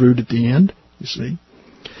 bearing fruit at the end, you see.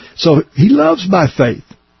 So he loves by faith,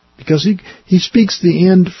 because he speaks the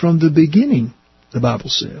end from the beginning, the Bible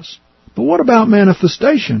says. But what about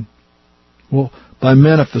manifestation? Well, by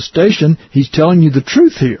manifestation, he's telling you the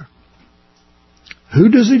truth here. Who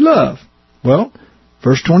does he love? Well,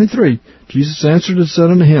 verse 23, Jesus answered and said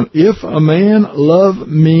unto him, If a man love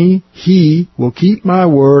me, he will keep my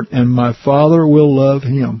word, and my Father will love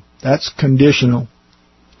him. That's conditional.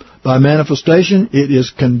 By manifestation, it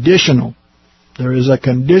is conditional. There is a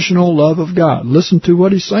conditional love of God. Listen to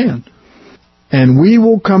what he's saying. And we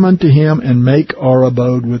will come unto him and make our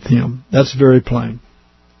abode with him. That's very plain.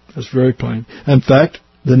 That's very plain. In fact,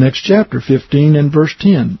 the next chapter, 15 and verse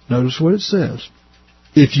 10, notice what it says.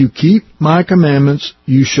 If you keep my commandments,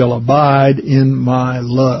 you shall abide in my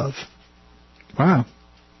love. Wow.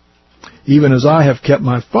 Even as I have kept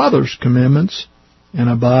my Father's commandments and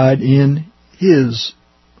abide in his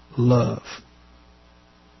love.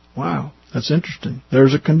 Wow. That's interesting.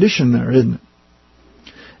 There's a condition there, isn't it?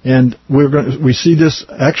 And we see this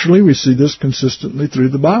consistently through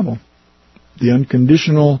the Bible. The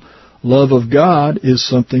unconditional love of God is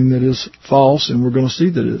something that is false, and we're going to see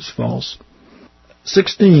that it's false.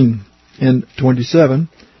 16. and 27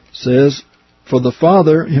 says, "For the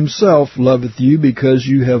Father himself loveth you because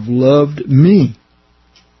you have loved me."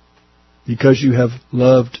 Because you have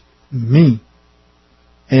loved me.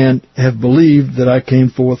 And have believed that I came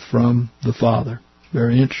forth from the Father.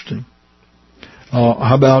 Very interesting.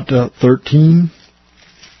 How about 13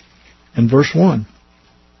 and verse 1?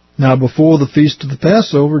 "Now before the feast of the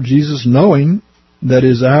Passover, Jesus, knowing that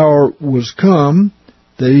his hour was come,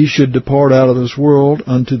 that he should depart out of this world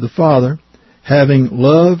unto the Father, having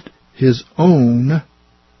loved his own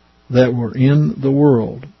that were in the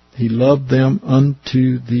world. He loved them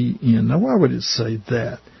unto the end." Now why would it say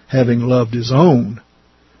that? Having loved his own.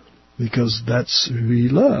 Because that's who he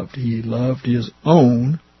loved. He loved his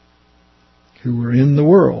own who were in the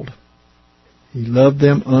world. He loved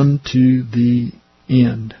them unto the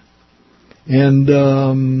end. And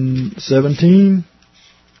 17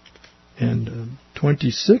 and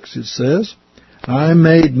 26 it says, "I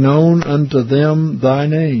made known unto them thy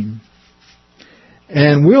name,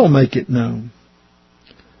 and will make it known,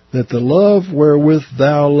 that the love wherewith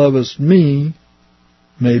thou lovest me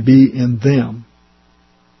may be in them,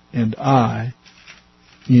 and I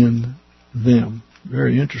in them."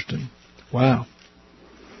 Very interesting. Wow.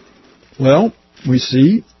 Well, we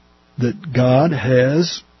see that God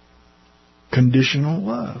has conditional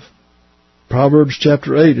love. Proverbs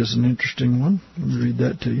chapter 8 is an interesting one. Let me read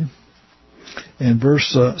that to you. And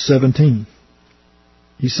verse 17.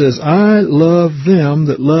 He says, "I love them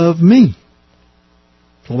that love me."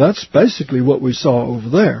 Well, that's basically what we saw over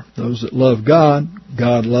there. Those that love God,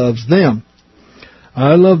 God loves them.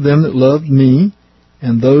 "I love them that love me,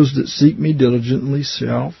 and those that seek me diligently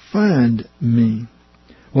shall find me."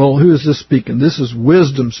 Well, who is this speaking? This is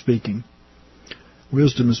wisdom speaking.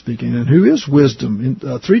 Wisdom is speaking. And who is wisdom?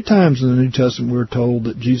 3 times in the New Testament we're told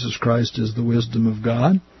that Jesus Christ is the wisdom of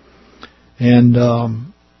God. And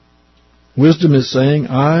wisdom is saying,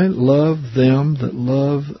 "I love them that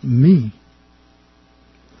love me."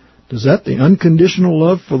 Is that the unconditional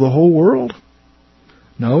love for the whole world?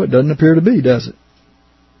 No, it doesn't appear to be, does it?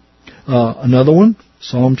 Another one,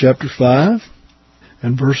 Psalm chapter 5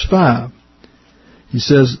 and verse 5. He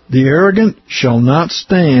says, "The arrogant shall not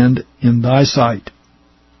stand in thy sight.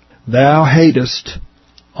 Thou hatest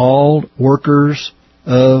all workers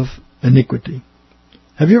of iniquity."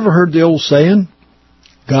 Have you ever heard the old saying,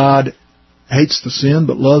 God hates the sin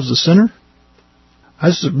but loves the sinner?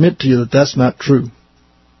 I submit to you that that's not true,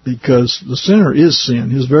 because the sinner is sin.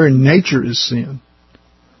 His very nature is sin.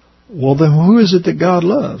 Well, then who is it that God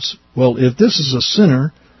loves? Well, if this is a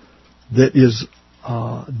sinner that is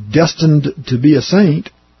destined to be a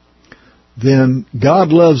saint, then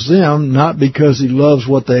God loves them not because he loves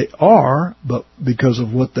what they are, but because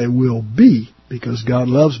of what they will be, because God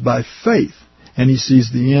loves by faith, and he sees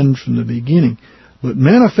the end from the beginning. But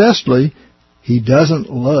manifestly, he doesn't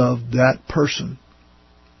love that person.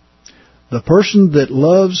 The person that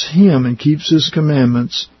loves him and keeps his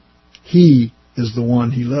commandments, he is the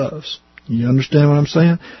one he loves. You understand what I'm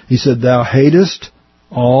saying? He said, "Thou hatest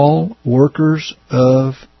all workers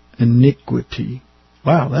of iniquity."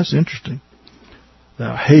 Wow, that's interesting.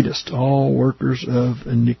 "Thou hatest all workers of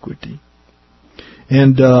iniquity."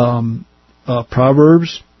 And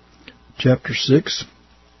Proverbs chapter 6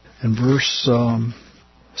 and verse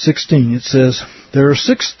 16, it says, "There are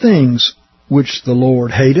 6 things which the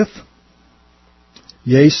Lord hateth,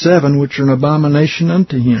 yea, 7 which are an abomination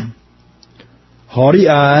unto him: haughty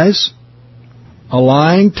eyes, a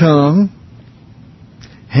lying tongue,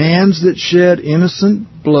 hands that shed innocent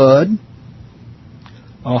blood,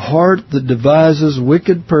 a heart that devises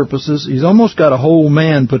wicked purposes." He's almost got a whole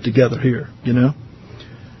man put together here, you know.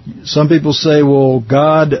 Some people say, well,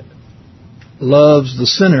 God loves the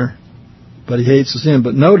sinner, but he hates the sin.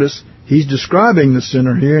 But notice, he's describing the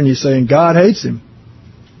sinner here, and he's saying God hates him.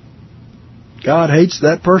 God hates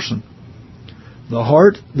that person. The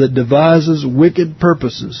heart that devises wicked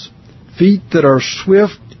purposes, feet that are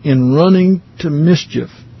swift in running to mischief,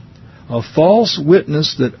 a false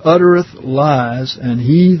witness that uttereth lies, and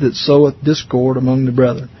he that soweth discord among the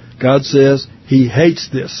brethren. God says he hates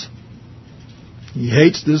this. He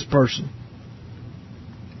hates this person.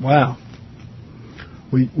 Wow.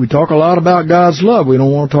 We talk a lot about God's love. We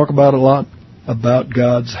don't want to talk about a lot about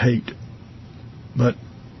God's hate. But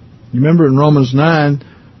you remember in Romans 9,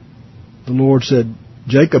 the Lord said,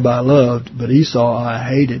 "Jacob I loved, but Esau I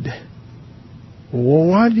hated." Well,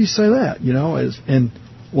 why did he say that? You know,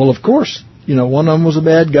 well, of course, you know, one of them was a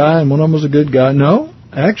bad guy and one of them was a good guy. No,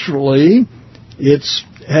 actually, it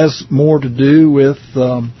has more to do with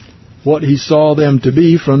what he saw them to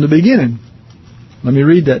be from the beginning. Let me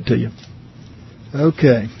read that to you.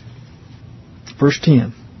 Okay. Verse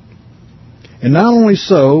 10. And not only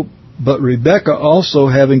so, but Rebekah also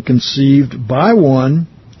having conceived by one,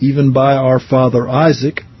 even by our father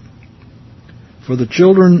Isaac, for the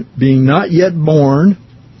children being not yet born,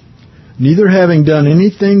 neither having done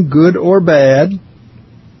anything good or bad,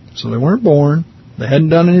 so they weren't born, they hadn't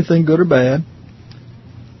done anything good or bad,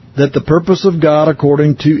 that the purpose of God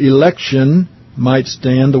according to election might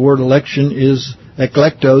stand. The word election is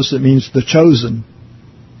eklektos. It means the chosen.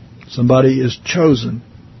 Somebody is chosen.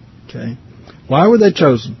 Okay. Why were they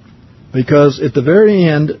chosen? Because at the very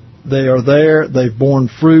end, they are there, they've borne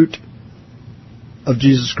fruit of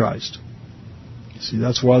Jesus Christ. See,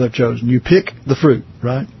 that's why they're chosen. You pick the fruit,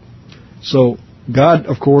 right? So God,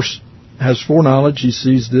 of course, has foreknowledge. He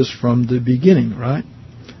sees this from the beginning, right?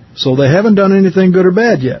 So they haven't done anything good or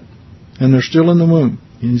bad yet, and they're still in the womb.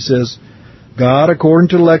 And he says, God, according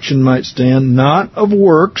to election, might stand, not of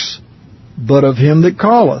works, but of him that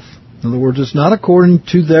calleth. In other words, it's not according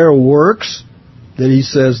to their works that he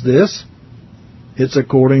says this. It's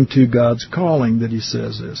according to God's calling that he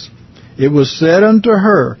says this. It was said unto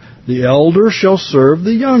her, the elder shall serve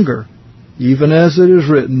the younger, even as it is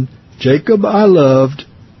written, Jacob I loved,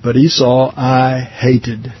 but Esau I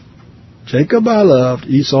hated. Jacob I loved,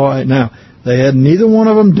 Esau I hated. Now, they had neither one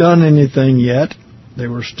of them done anything yet. They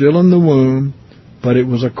were still in the womb, but it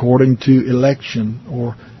was according to election,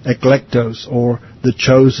 or eklektos, or the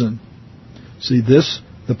chosen. See,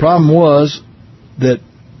 the problem was that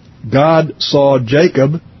God saw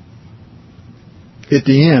Jacob at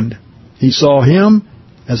the end. He saw him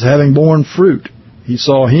as having borne fruit. He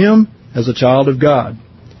saw him as a child of God.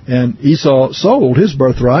 And Esau sold his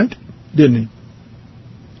birthright, didn't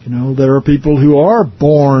he? You know, there are people who are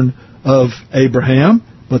born of Abraham,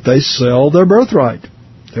 but they sell their birthright.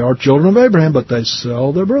 They are children of Abraham, but they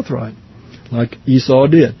sell their birthright, like Esau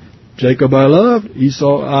did. Jacob I loved,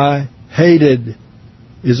 Esau I hated.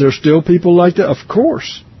 Is there still people like that? Of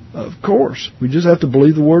course. Of course. We just have to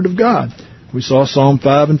believe the Word of God. We saw Psalm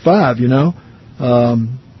 5 and 5, you know.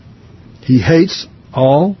 He hates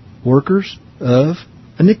all workers of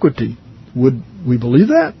iniquity. Would we believe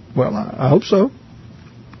that? Well, I hope so.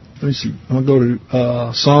 Let me see. I'm going to go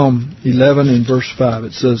to Psalm 11 and verse 5.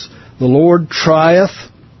 It says, the Lord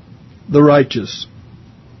trieth the righteous,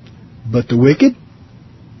 but the wicked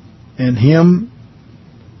and him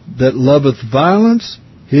that loveth violence,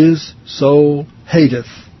 his soul hateth.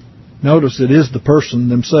 Notice it is the person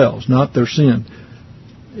themselves, not their sin.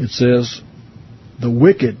 It says, the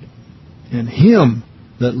wicked and him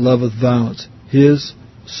that loveth violence, his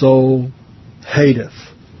soul hateth.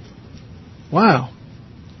 Wow.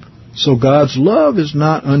 So God's love is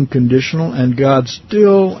not unconditional, and God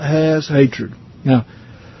still has hatred. Now,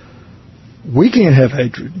 we can't have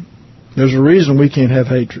hatred. There's a reason we can't have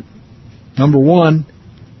hatred. Number one,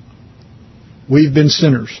 we've been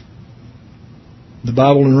sinners. The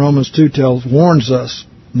Bible in Romans 2 warns us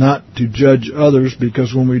not to judge others,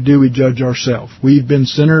 because when we do, we judge ourselves. We've been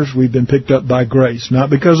sinners. We've been picked up by grace. Not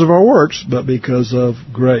because of our works, but because of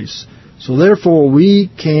grace. So therefore, we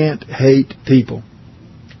can't hate people,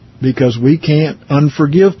 because we can't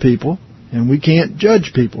unforgive people, and we can't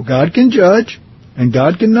judge people. God can judge, and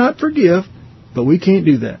God cannot forgive, but we can't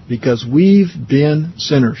do that, because we've been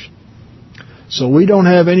sinners. So we don't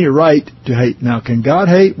have any right to hate. Now, can God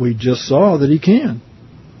hate? We just saw that He can.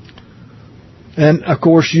 And, of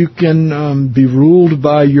course, you can be ruled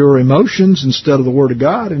by your emotions instead of the Word of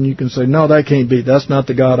God, and you can say, no, that can't be. That's not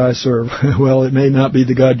the God I serve. Well, it may not be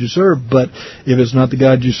the God you serve, but if it's not the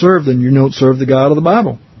God you serve, then you don't serve the God of the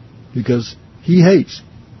Bible, because He hates.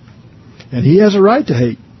 And He has a right to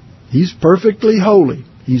hate. He's perfectly holy.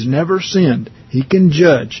 He's never sinned. He can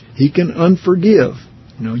judge. He can unforgive.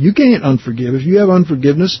 You know, you can't unforgive. If you have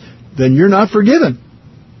unforgiveness, then you're not forgiven.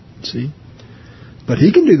 See? But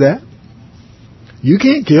He can do that. You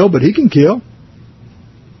can't kill, but He can kill.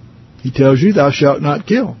 He tells you, thou shalt not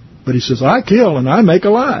kill. But He says, I kill and I make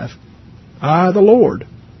alive. I, the Lord.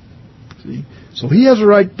 See? So He has a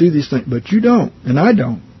right to do these things, but you don't, and I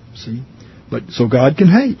don't. See? But so God can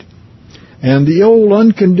hate. And the old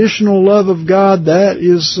unconditional love of God, that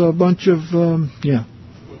is a bunch of,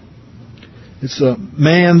 It's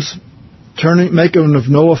man's making of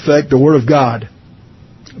no effect the Word of God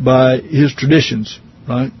by his traditions,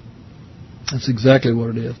 right? That's exactly what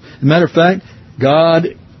it is. As a matter of fact, God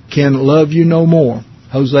can love you no more.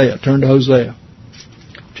 Hosea, turn to Hosea,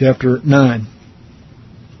 chapter 9,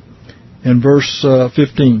 and verse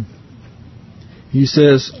 15. He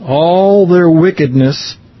says, all their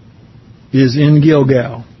wickedness is in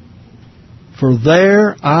Gilgal, for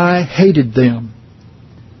there I hated them.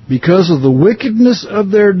 Because of the wickedness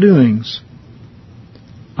of their doings,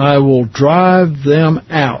 I will drive them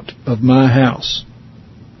out of my house.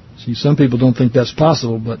 See, some people don't think that's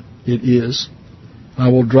possible, but it is. I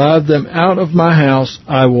will drive them out of my house.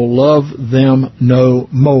 I will love them no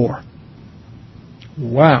more.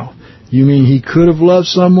 Wow. You mean he could have loved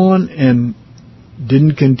someone and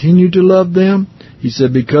didn't continue to love them? He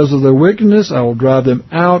said, because of their wickedness, I will drive them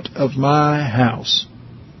out of my house.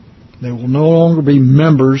 They will no longer be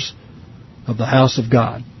members of the house of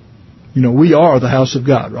God. You know, we are the house of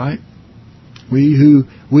God, right? We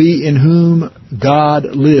in whom God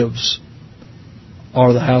lives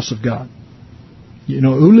are the house of God. You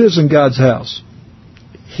know, who lives in God's house?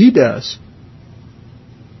 He does.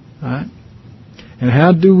 Right? And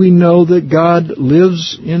how do we know that God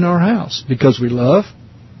lives in our house? Because we love.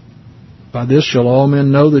 By this shall all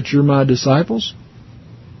men know that you're my disciples.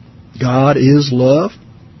 God is love.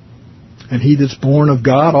 And he that's born of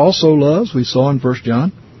God also loves. We saw in 1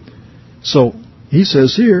 John. So, he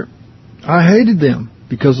says here, I hated them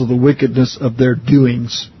because of the wickedness of their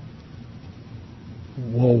doings.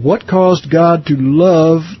 Well, what caused God to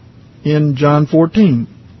love in John 14?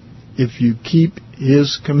 If you keep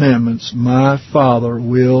his commandments, my Father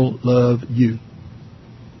will love you.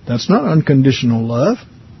 That's not unconditional love.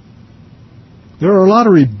 There are a lot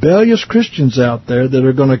of rebellious Christians out there that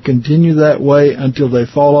are going to continue that way until they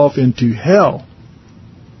fall off into hell.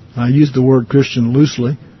 I use the word Christian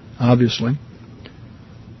loosely, obviously.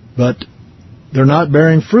 But they're not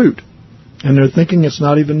bearing fruit. And they're thinking it's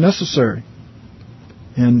not even necessary.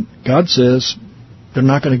 And God says they're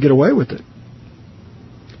not going to get away with it.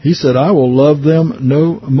 He said, I will love them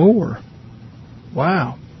no more.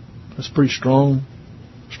 Wow. That's pretty strong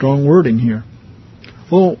wording here.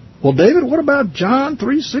 Well, David, what about John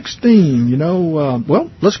 3:16? You know,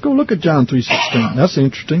 well, let's go look at John 3:16. That's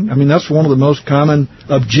interesting. I mean, that's one of the most common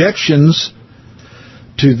objections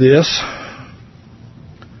to this.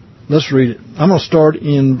 Let's read it. I'm going to start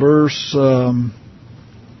in verse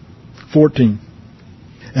 14.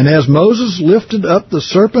 And as Moses lifted up the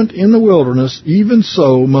serpent in the wilderness, even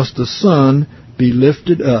so must the Son be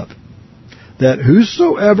lifted up, that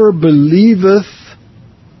whosoever believeth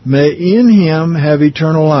may in him have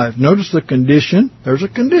eternal life. Notice the condition. There's a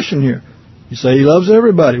condition here. You say he loves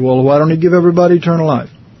everybody. Well, why don't he give everybody eternal life?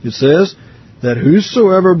 It says that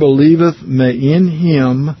whosoever believeth may in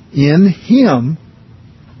him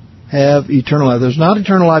have eternal life. There's not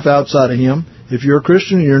eternal life outside of him. If you're a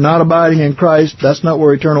Christian and you're not abiding in Christ, that's not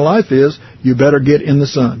where eternal life is. You better get in the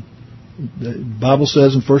Son. The Bible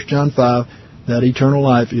says in 1 John 5 that eternal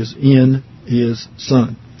life is in his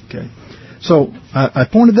Son. Okay. So I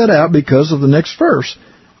pointed that out because of the next verse.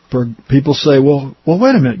 People say, well,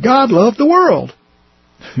 wait a minute. God loved the world.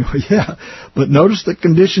 Yeah, but notice the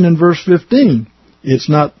condition in verse 15. It's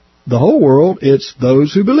not the whole world, it's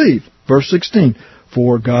those who believe. Verse 16,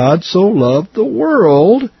 for God so loved the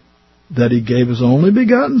world that he gave his only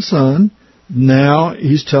begotten Son. Now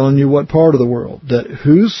he's telling you what part of the world. That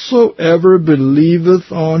whosoever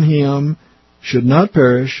believeth on him should not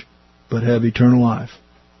perish, but have eternal life.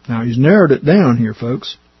 Now he's narrowed it down here,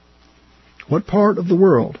 folks. What part of the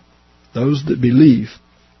world? Those that believe.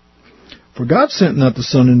 For God sent not the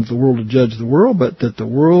Son into the world to judge the world, but that the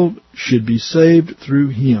world should be saved through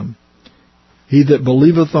him. He that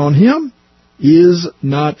believeth on him is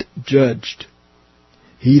not judged.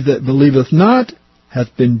 He that believeth not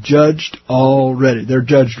hath been judged already. They're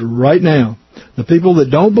judged right now. The people that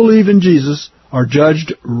don't believe in Jesus are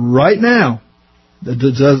judged right now.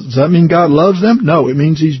 Does that mean God loves them? No, it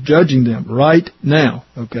means he's judging them right now.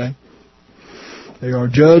 Okay? They are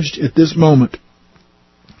judged at this moment.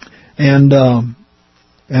 And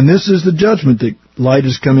this is the judgment, that light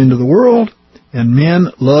has come into the world, and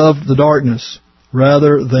men loved the darkness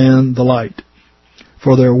rather than the light,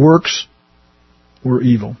 for their works were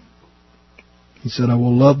evil. He said, I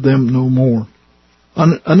will love them no more.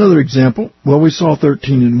 Another example, well, we saw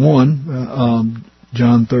 13:1,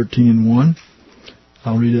 John 13:1.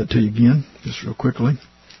 I'll read that to you again, just real quickly.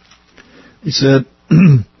 He said,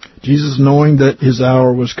 Jesus, knowing that his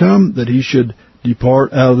hour was come, that he should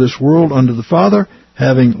depart out of this world unto the Father,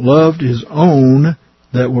 having loved his own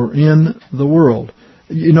that were in the world.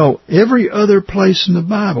 You know, every other place in the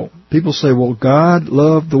Bible, people say, well, God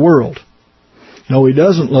loved the world. No, he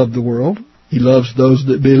doesn't love the world. He loves those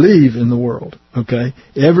that believe in the world. Okay?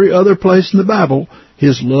 Every other place in the Bible,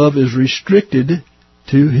 his love is restricted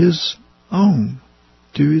to his own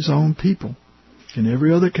people. In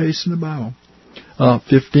every other case in the Bible.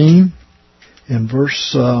 15 and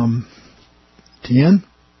verse 10.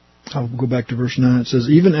 I'll go back to verse 9. It says,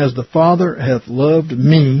 even as the Father hath loved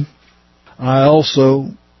me, I also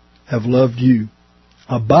have loved you.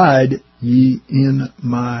 Abide ye in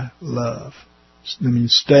my love. That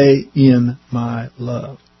means stay in my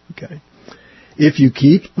love. Okay. If you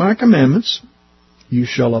keep my commandments, you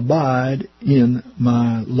shall abide in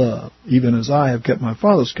my love, even as I have kept my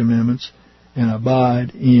Father's commandments and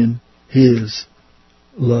abide in his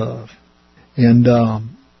love. And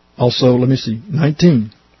also,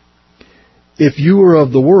 19. If you were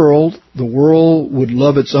of the world would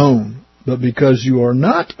love its own. But because you are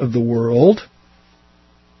not of the world,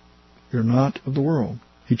 you're not of the world.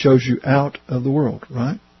 He chose you out of the world,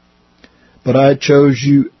 right? But I chose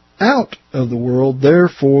you out of the world,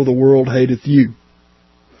 therefore the world hateth you.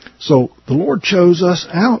 So the Lord chose us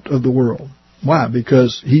out of the world. Why?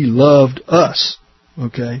 Because he loved us.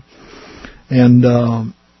 Okay? And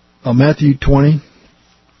Matthew 20,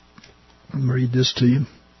 let me read this to you.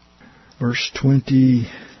 Verse 28.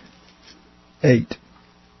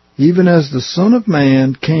 Even as the Son of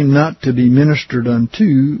Man came not to be ministered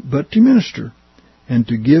unto, but to minister, and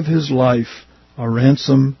to give his life a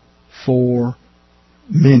ransom for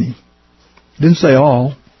many. It didn't say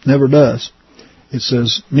all, never does. It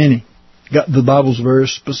says many. The Bible's very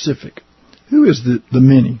specific. Who is the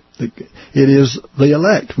many? It is the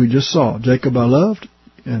elect. We just saw Jacob I loved,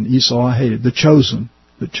 and Esau I hated. The chosen.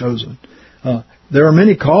 The chosen. There are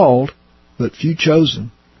many called, but few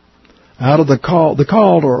chosen. Out of the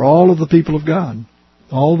called are all of the people of God.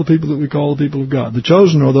 All the people that we call the people of God. The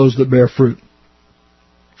chosen are those that bear fruit.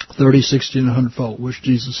 30, 60, and 100-fold, which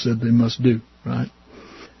Jesus said they must do, right?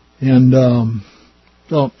 And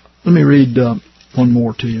so let me read one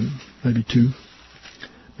more to you, maybe two.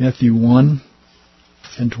 Matthew 1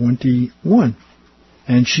 and 21.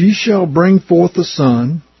 And she shall bring forth a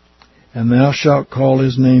son, and thou shalt call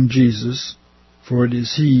his name Jesus, for it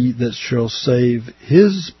is he that shall save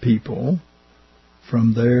his people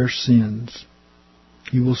from their sins.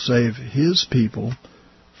 He will save his people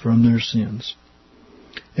from their sins.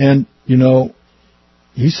 And, he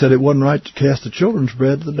said it wasn't right to cast the children's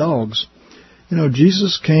bread to the dogs.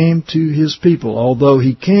 Jesus came to his people, although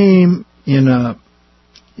he came in the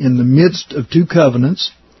midst of two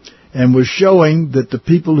covenants and was showing that the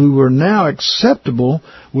people who were now acceptable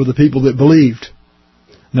were the people that believed.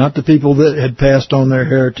 Not the people that had passed on their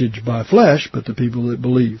heritage by flesh, but the people that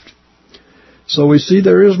believed. So we see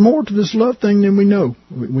there is more to this love thing than we know.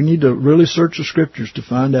 We need to really search the Scriptures to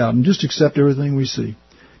find out and just accept everything we see.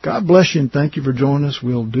 God bless you and thank you for joining us.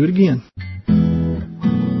 We'll do it again.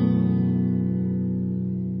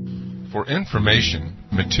 For information,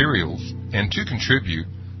 materials, and to contribute,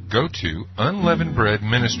 go to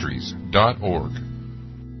unleavenedbreadministries.org.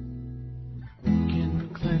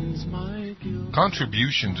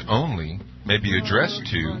 Contributions only may be addressed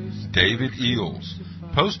to David Eells,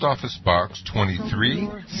 Post Office Box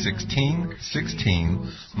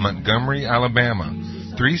 231616, Montgomery, Alabama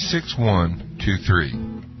 36123.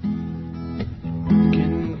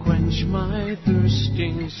 Can quench my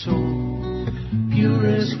thirsting soul,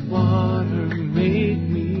 purest water make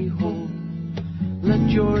me whole. Let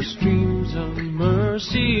your streams of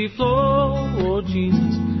mercy flow, oh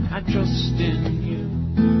Jesus, I trust in you.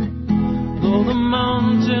 Though the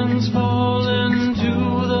mountains fall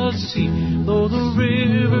into the sea, though the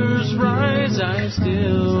rivers rise, I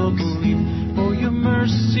still believe. For your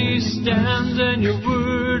mercy stands and your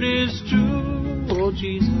word is true, oh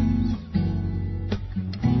Jesus,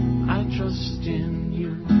 I trust in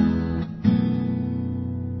you.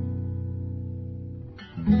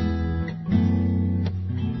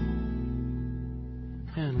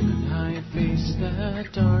 And when I face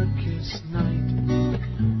that darkest night,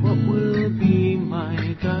 what will be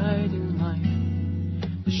my guiding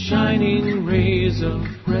light? The shining rays of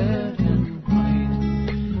red and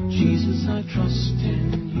white. Jesus, I trust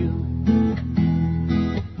in you.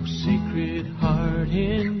 Oh, Sacred Heart,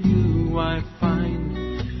 in you I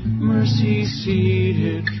find mercy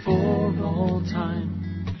seated for all time.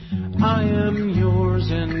 I am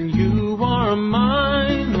yours and you are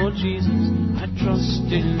mine. Oh Jesus, I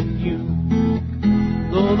trust in you.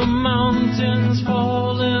 Though the mountains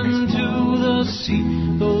fall into the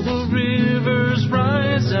sea, though the rivers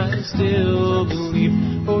rise, I still believe.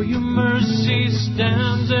 For your mercy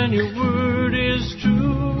stands and your word is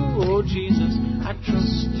true. Oh Jesus, I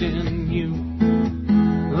trust in you.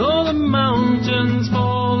 Though the mountains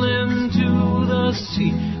fall into the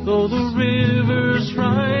sea, though the rivers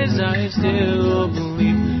rise, I still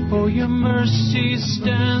believe. For your mercy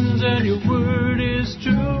stands and your word is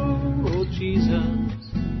true. Oh Jesus,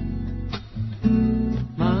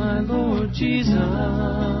 my Lord Jesus,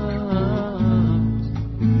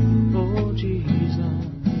 oh Jesus,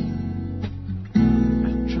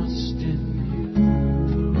 I trust in you.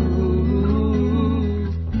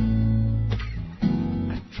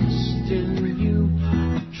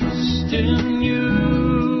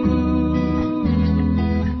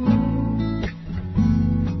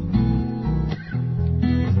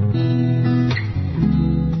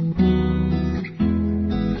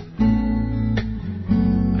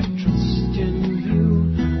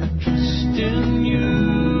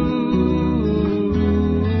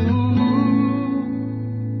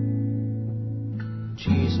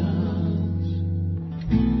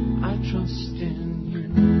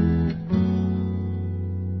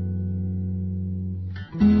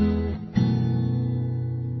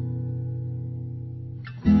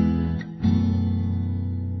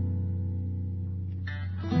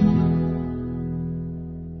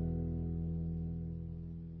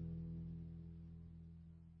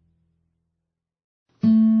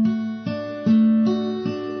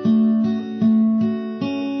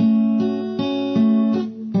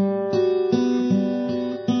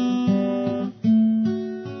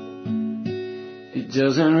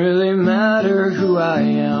 doesn't really matter who I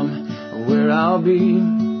am or where I'll be.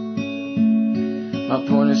 My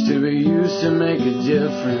point is to be used to make a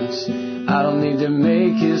difference. I don't need to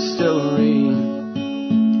make history.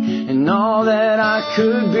 And all that I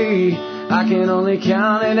could be, I can only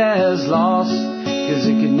count it as loss, 'cause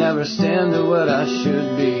it could never stand to what I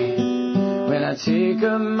should be. When I take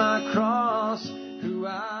up my cross, who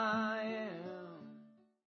I